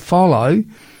quickly we follow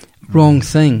wrong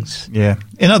things. Yeah.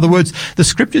 In other words, the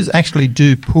Scriptures actually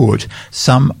do put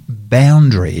some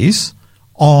boundaries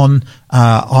on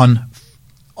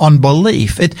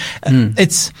belief.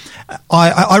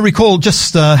 I recall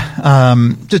just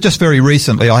very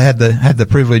recently I had the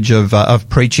privilege of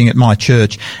preaching at my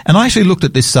church, and I actually looked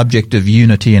at this subject of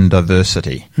unity and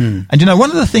diversity. And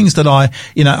one of the things that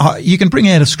you can bring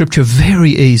out of Scripture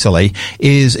very easily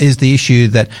is the issue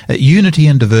that unity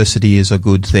and diversity is a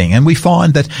good thing, and we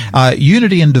find that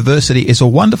unity and diversity is a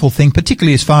wonderful thing,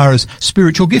 particularly as far as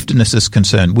spiritual giftedness is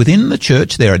concerned. Within the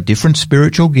church, there are different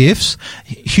spiritual gifts,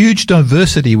 huge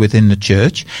diversity within the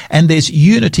church, and there's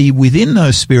unity within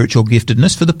those spiritual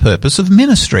giftedness for the purpose of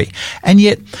ministry. And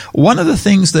yet, one of the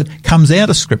things that comes out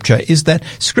of Scripture is that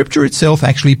Scripture itself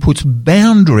actually puts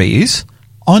boundaries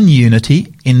on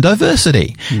unity in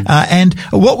diversity. And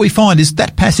what we find is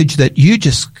that passage that you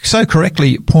just so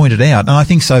correctly pointed out, and I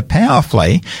think so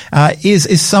powerfully,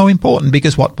 is so important,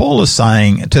 because what Paul is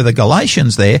saying to the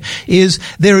Galatians there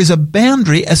is a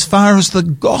boundary as far as the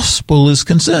gospel is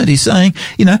concerned. He's saying,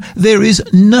 there is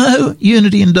no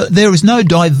unity and there is no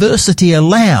diversity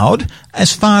allowed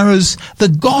as far as the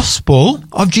gospel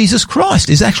of Jesus Christ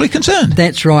is actually concerned.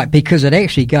 That's right, because it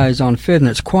actually goes on further, and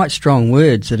it's quite strong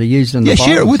words that are used in the Bible.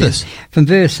 Yeah, share it with us. From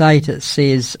verse 8 it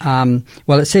says,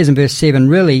 it says in verse 7,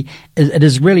 really, it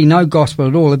is really no gospel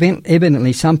at all.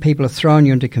 Evidently, some people are throwing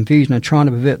you into confusion and trying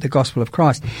to pervert the gospel of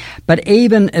Christ. But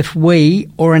even if we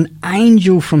or an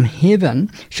angel from heaven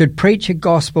should preach a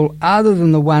gospel other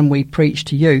than the one we preach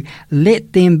to you,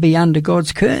 let them be under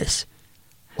God's curse.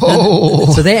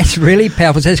 Oh. So that's really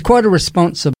powerful. So there's quite a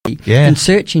responsibility in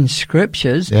searching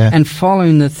Scriptures and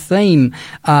following the theme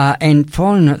and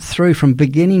following it through from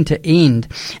beginning to end.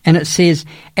 And it says,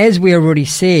 as we already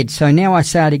said, so now I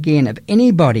say it again, if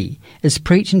anybody is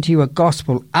preaching to you a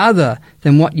gospel other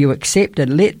than what you accepted,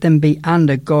 let them be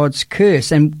under God's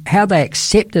curse. And how they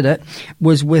accepted it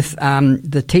was with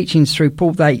the teachings through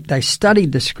Paul. They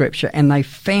studied the Scripture and they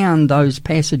found those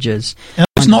passages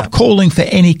It's not calling for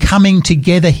any coming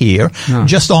together here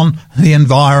just on the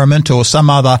environment or some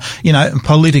other,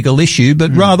 political issue,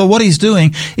 but rather what he's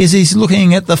doing is he's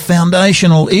looking at the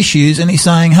foundational issues and he's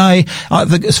saying, hey,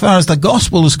 as far as the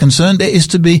gospel is concerned, there's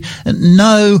to be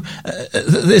no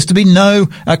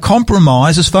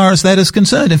compromise as far as that is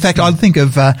concerned. In fact, I think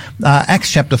of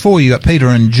Acts chapter 4. You got Peter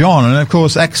and John, and of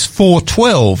course Acts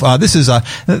 4:12.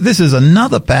 This is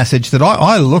another passage that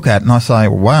I look at and I say,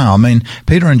 wow. I mean,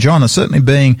 Peter and John are certainly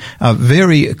being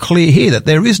very clear here that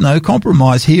there is no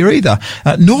compromise here either.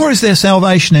 Nor is there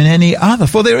salvation in any other,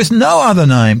 for there is no other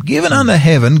name given under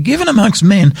heaven, given amongst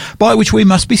men, by which we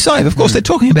must be saved. Of course, they're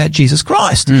talking about Jesus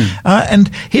Christ. And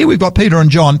here we've got Peter and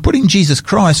John putting Jesus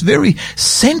Christ very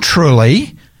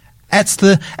centrally as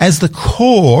the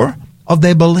core of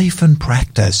their belief and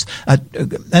practice.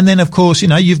 And then, of course,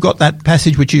 you've got that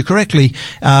passage which you correctly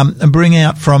bring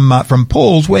out from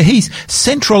Paul's, where he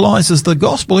centralizes the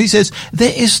gospel. He says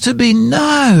there is to be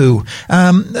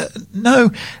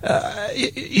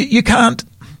you can't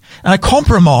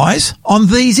compromise on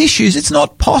these issues. It's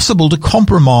not possible to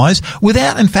compromise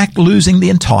without, in fact, losing the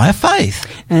entire faith.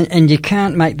 And you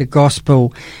can't make the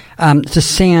gospel to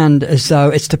sound as though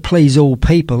it's to please all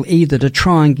people, either to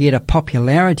try and get a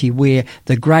popularity where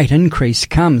the great increase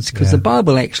comes, because the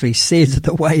Bible actually says that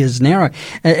the way is narrow.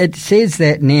 It says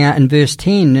that now in verse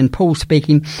 10, and Paul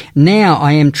speaking, now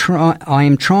I am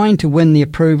trying to win the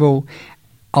approval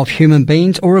of human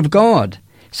beings or of God.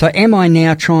 So am I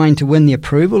now trying to win the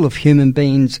approval of human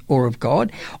beings or of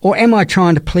God? Or am I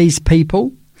trying to please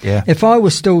people? Yeah. If I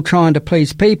was still trying to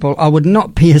please people, I would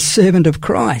not be a servant of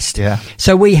Christ. Yeah.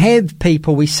 So we have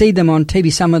people, we see them on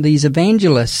TV, some of these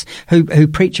evangelists who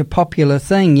preach a popular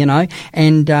thing,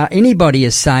 and anybody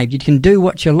is saved. You can do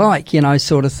what you like,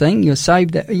 sort of thing. You're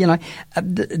saved,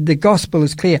 the gospel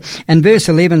is clear. And verse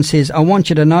 11 says, I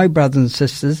want you to know, brothers and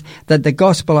sisters, that the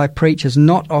gospel I preach is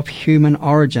not of human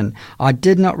origin. I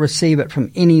did not receive it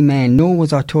from any man, nor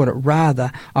was I taught it.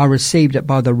 Rather, I received it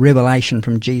by the revelation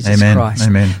from Jesus Christ.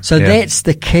 Amen. So that's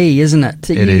the key, isn't it?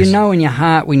 You know in your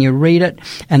heart when you read it,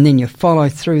 and then you follow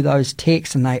through those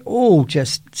texts, and they all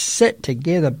just sit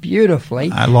together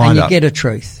beautifully, and you get a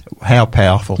truth. How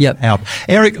powerful. Yep.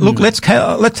 Eric, look, let's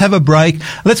have a break.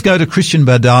 Let's go to Christian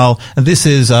Badal. This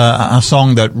is a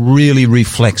song that really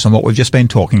reflects on what we've just been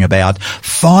talking about.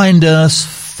 Find us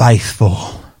faithful.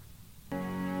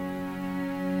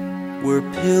 We're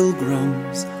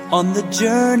pilgrims on the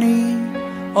journey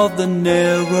of the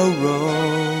narrow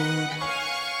road,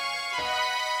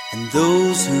 and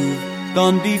those who've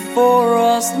gone before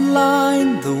us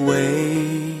line the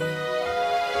way,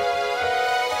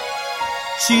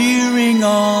 cheering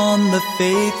on the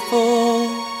faithful,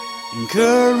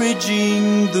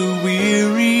 encouraging the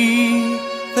weary,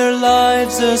 their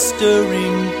lives a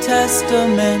stirring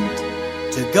testament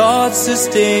to God's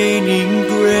sustaining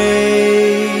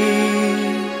grace.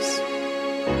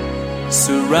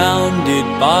 Surrounded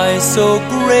by so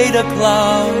great a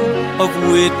cloud of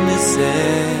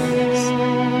witnesses,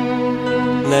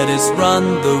 let us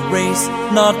run the race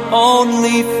not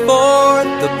only for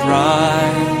the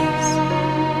prize,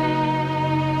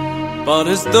 but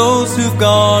as those who've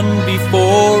gone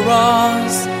before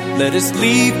us, let us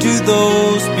leave to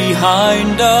those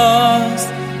behind us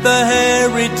the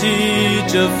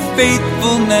heritage of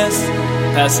faithfulness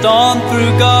passed on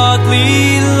through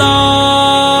godly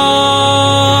lives.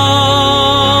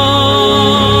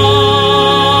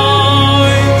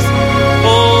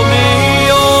 Oh, may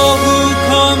all who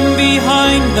come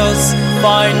behind us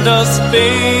find us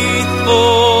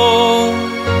faithful.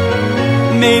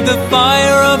 May the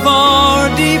fire of our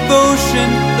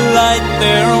devotion light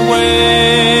their way.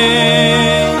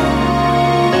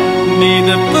 May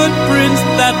the footprints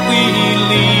that we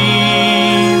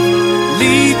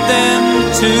lead them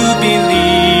to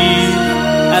believe,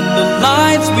 and the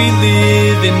lives we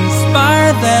live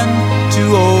inspire them to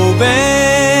obey.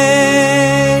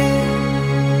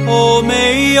 Oh,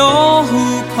 may all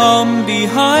who come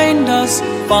behind us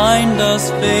find us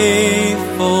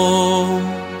faithful.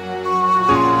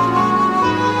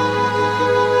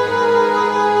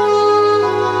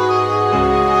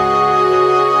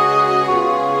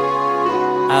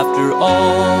 After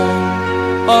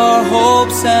all, our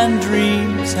hopes and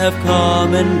dreams have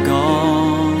come and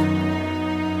gone,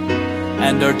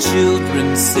 and our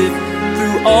children sift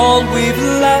through all we've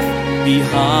left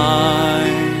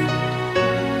behind.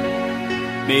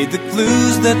 May the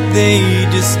clues that they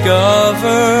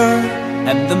discover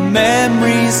and the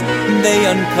memories they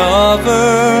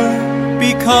uncover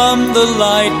become the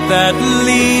light that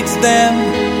leads them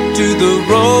to the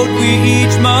road we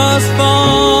each must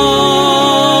find.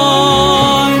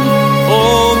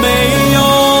 Oh, may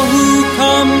all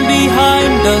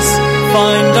behind us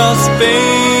find us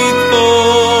faithful.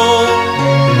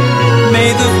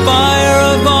 May the fire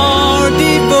of our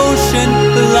devotion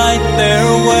light their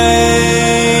way.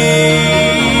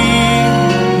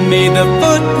 May the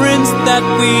footprints that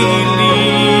we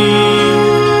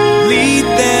lead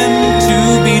them to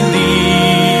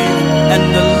believe, and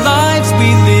the lives we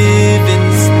live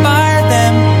inspire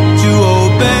them to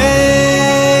obey.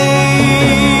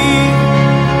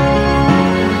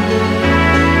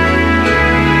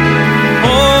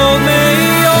 Oh, may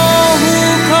all who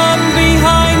come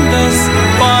behind us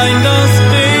find us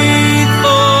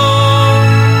faithful.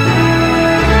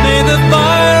 May the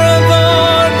fire of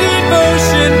our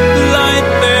devotion light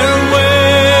their way.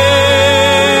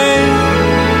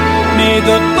 May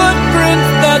the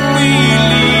footprints that we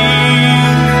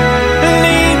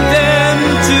lead them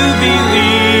to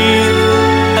believe,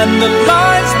 and the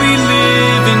lives we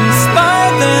live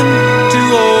inspire them to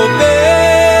obey.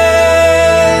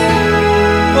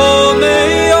 Oh,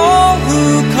 may all who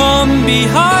come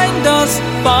behind us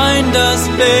find us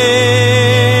faithful.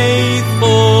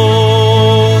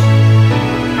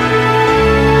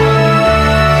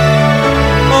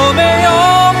 Oh, may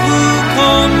all who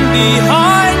come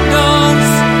behind us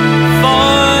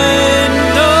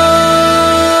find us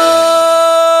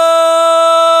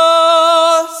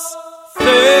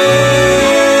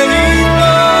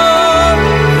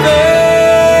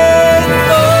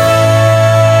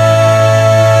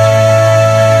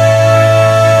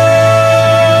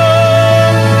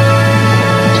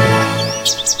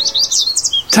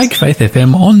Take Faith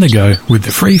FM on the go with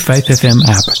the free Faith FM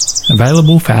app,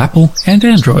 available for Apple and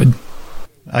Android.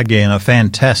 Again, a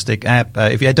fantastic app.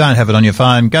 If you don't have it on your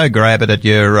phone, go grab it at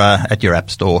your app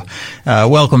store.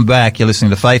 Welcome back. You're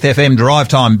listening to Faith FM Drive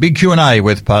Time, Big Q&A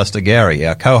with Pastor Gary.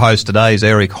 Our co-host today is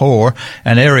Eric Hoare,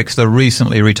 and Eric's the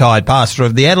recently retired pastor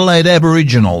of the Adelaide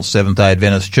Aboriginal Seventh-day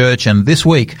Adventist Church. And this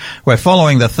week, we're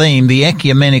following the theme, the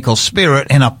ecumenical spirit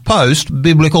in a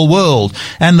post-biblical world.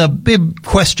 And the big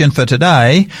question for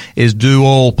today is, do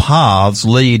all paths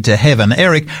lead to heaven?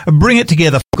 Eric, bring it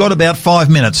together. We've got about 5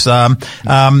 minutes.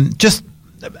 Just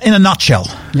in a nutshell.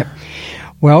 Yep.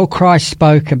 Well, Christ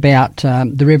spoke about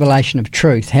the revelation of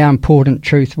truth, how important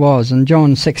truth was. In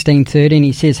John 16:13,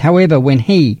 he says, "However, when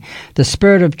he, the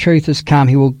Spirit of truth, is come,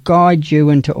 he will guide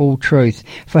you into all truth.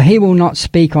 For he will not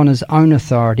speak on his own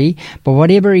authority, but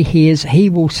whatever he hears, he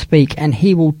will speak, and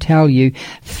he will tell you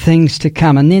things to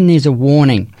come." And then there's a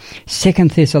warning.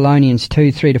 2 Thessalonians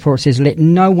 2:3-4, it says, "Let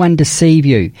no one deceive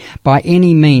you by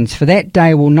any means, for that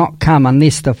day will not come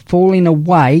unless the falling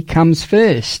away comes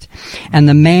first, and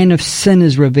the man of sin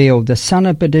is revealed, the son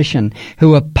of perdition,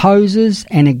 who opposes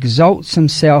and exalts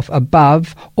himself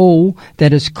above all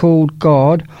that is called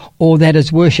God or that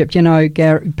is worshipped." You know,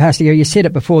 Pastor Gary, you said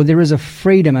it before, there is a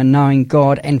freedom in knowing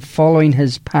God and following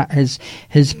his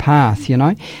path, you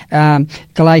know.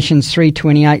 Galatians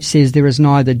 3:28 says, "There is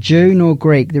neither Jew nor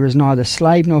Greek, there is neither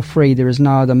slave nor free, there is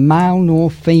neither male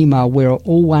nor female, we are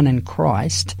all one in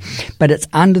Christ." But it's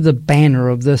under the banner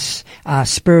of this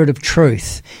spirit of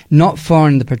truth, not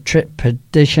following the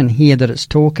perdition here that it's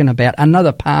talking about,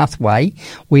 another pathway.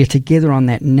 We're together on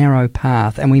that narrow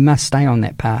path, and we must stay on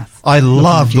that path. I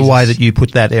love the way that you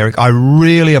put that, Eric. I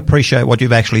really appreciate what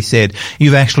you've actually said.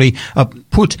 You've actually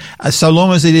put, so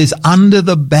long as it is under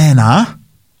the banner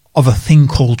of a thing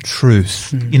called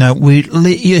truth. You know,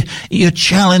 you're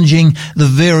challenging the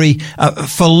very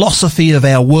philosophy of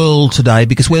our world today,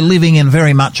 because we're living in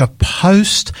very much a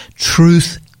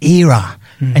post-truth era.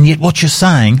 And yet what you're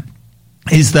saying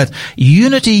is that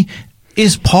unity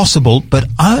is possible, but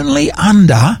only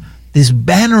under this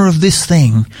banner of this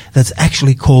thing that's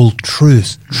actually called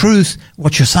truth. Truth,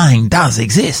 what you're saying, does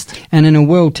exist. And in a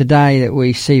world today that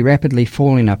we see rapidly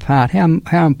falling apart, how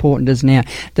important it is now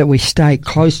that we stay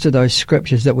close to those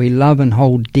scriptures that we love and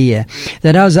hold dear,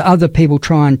 that as other people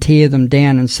try and tear them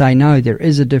down and say, no, there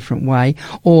is a different way.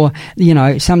 Or, you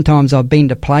know, sometimes I've been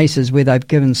to places where they've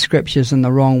given scriptures in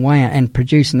the wrong way and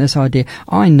producing this idea.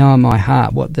 I know in my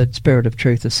heart what the Spirit of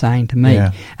truth is saying to me.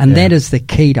 That is the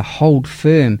key, to hold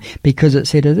firm, because it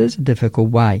said it is a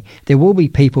difficult way. There will be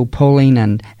people pulling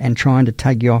and trying to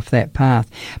take you off that path.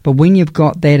 But when you've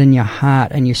got that in your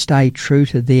heart and you stay true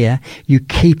to there, you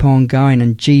keep on going,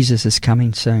 and Jesus is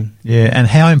coming soon. Yeah, and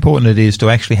how important it is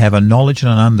to actually have a knowledge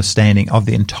and an understanding of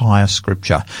the entire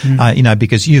Scripture. You know,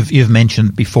 because you've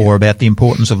mentioned before about the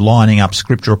importance of lining up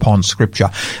Scripture upon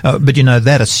Scripture. But, you know,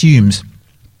 that assumes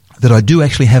that I do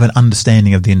actually have an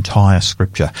understanding of the entire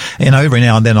Scripture. You know, every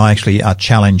now and then I actually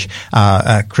challenge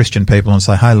Christian people and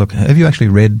say, hey, look, have you actually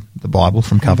read the Bible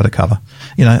from cover to cover,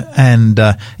 and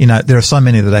there are so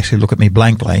many that actually look at me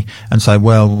blankly and say,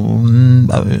 well,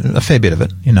 a fair bit of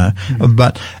it,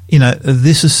 but,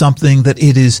 this is something that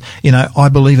it is, I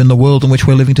believe in the world in which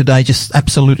we're living today, just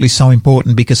absolutely so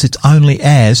important, because it's only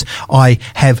as I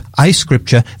have a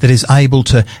scripture that is able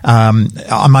to,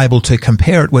 I'm able to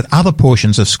compare it with other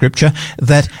portions of scripture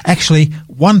that actually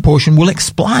one portion will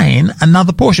explain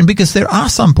another portion, because there are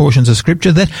some portions of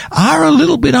scripture that are a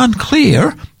little bit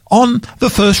unclear on the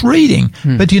first reading.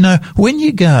 But when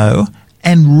you go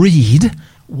and read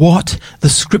what the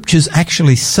scriptures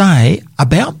actually say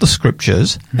about the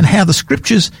scriptures and how the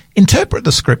scriptures interpret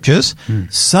the scriptures,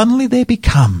 suddenly there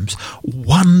becomes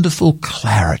wonderful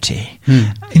clarity.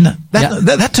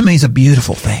 That to me is a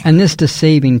beautiful thing. And this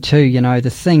deceiving too, the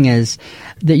thing is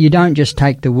that you don't just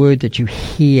take the word that you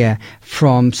hear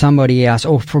from somebody else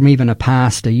or from even a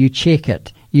pastor. You check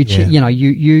it.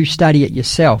 You study it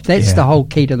yourself. That's the whole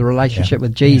key to the relationship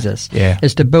with Jesus,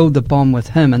 is to build the bond with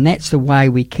Him, and that's the way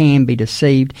we can be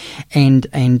deceived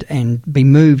and be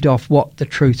moved off what the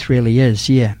truth really is.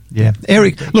 Yeah.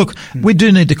 Eric, look, we do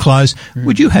need to close.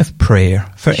 Would you have prayer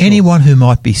for anyone who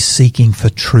might be seeking for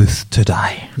truth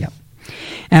today? Yep.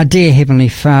 Our dear Heavenly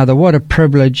Father, what a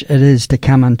privilege it is to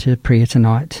come unto prayer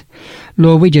tonight.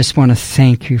 Lord, we just want to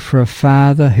thank you for a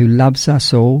Father who loves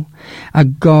us all, a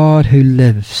God who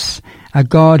lives, a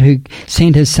God who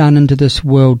sent His Son into this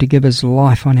world to give His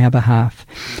life on our behalf.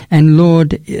 And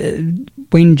Lord,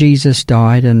 when Jesus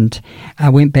died and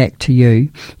went back to you,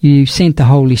 you sent the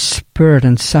Holy Spirit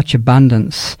in such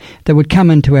abundance that would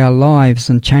come into our lives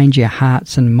and change our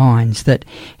hearts and minds, that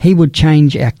He would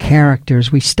change our character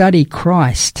as we study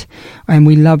Christ and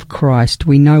we love Christ.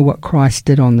 We know what Christ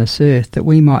did on this earth, that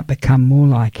we might become more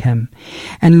like Him.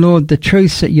 And Lord, the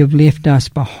truths that you've left us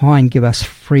behind give us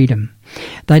freedom.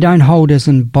 They don't hold us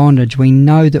in bondage. We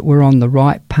know that we're on the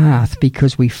right path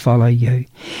because we follow you.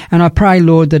 And I pray,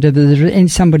 Lord, that if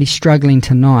there's somebody struggling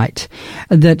tonight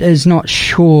that is not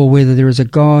sure whether there is a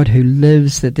God who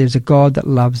lives, that there's a God that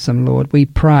loves them, Lord, we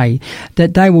pray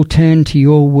that they will turn to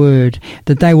your word,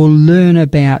 that they will learn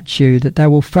about you, that they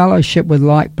will fellowship with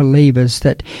like believers,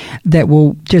 that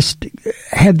will just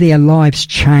have their lives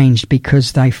changed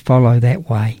because they follow that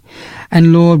way.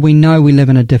 And Lord, we know we live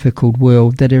in a difficult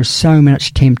world, that there's so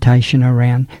much temptation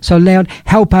around. So Lord,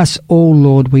 help us all,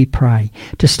 Lord, we pray,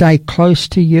 to stay close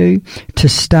to you, to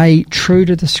stay true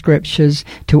to the scriptures,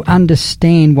 to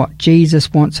understand what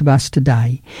Jesus wants of us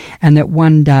today, and that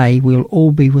one day we'll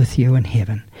all be with you in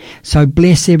heaven. So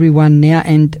bless everyone now,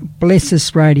 and bless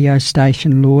this radio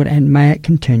station, Lord, and may it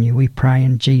continue, we pray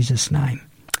in Jesus' name.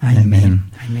 Amen.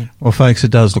 Well, folks, it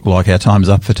does look like our time's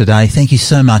up for today. Thank you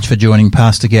so much for joining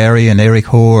Pastor Gary and Eric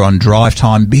Hoare on Drive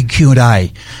Time Big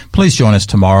Q&A. Please join us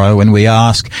tomorrow when we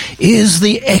ask, is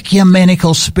the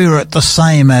ecumenical spirit the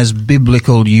same as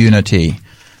biblical unity?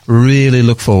 Really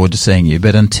look forward to seeing you.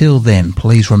 But until then,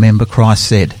 please remember Christ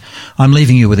said, I'm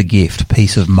leaving you with a gift,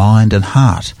 peace of mind and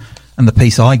heart. And the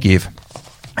peace I give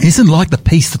isn't like the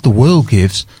peace that the world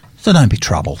gives. So don't be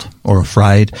troubled or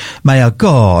afraid. May our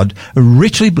God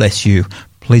richly bless you.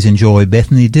 Please enjoy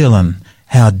Bethany Dillon,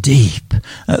 How Deep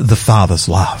the Father's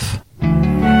Love.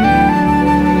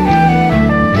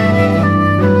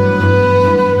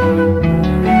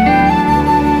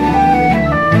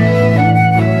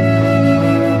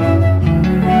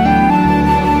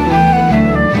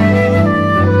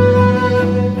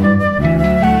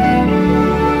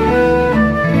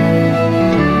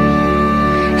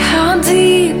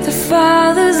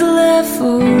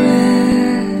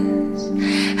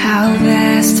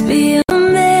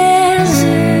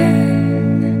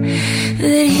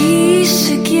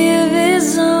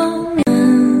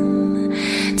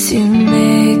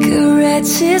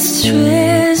 His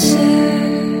treasure,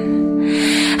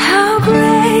 how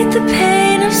great the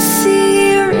pain of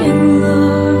searing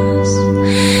loss.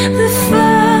 The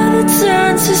Father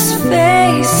turns His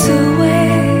face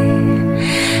away,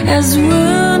 as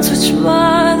wounds which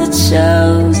mar the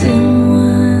chosen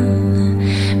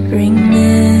one bring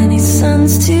many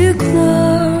sons to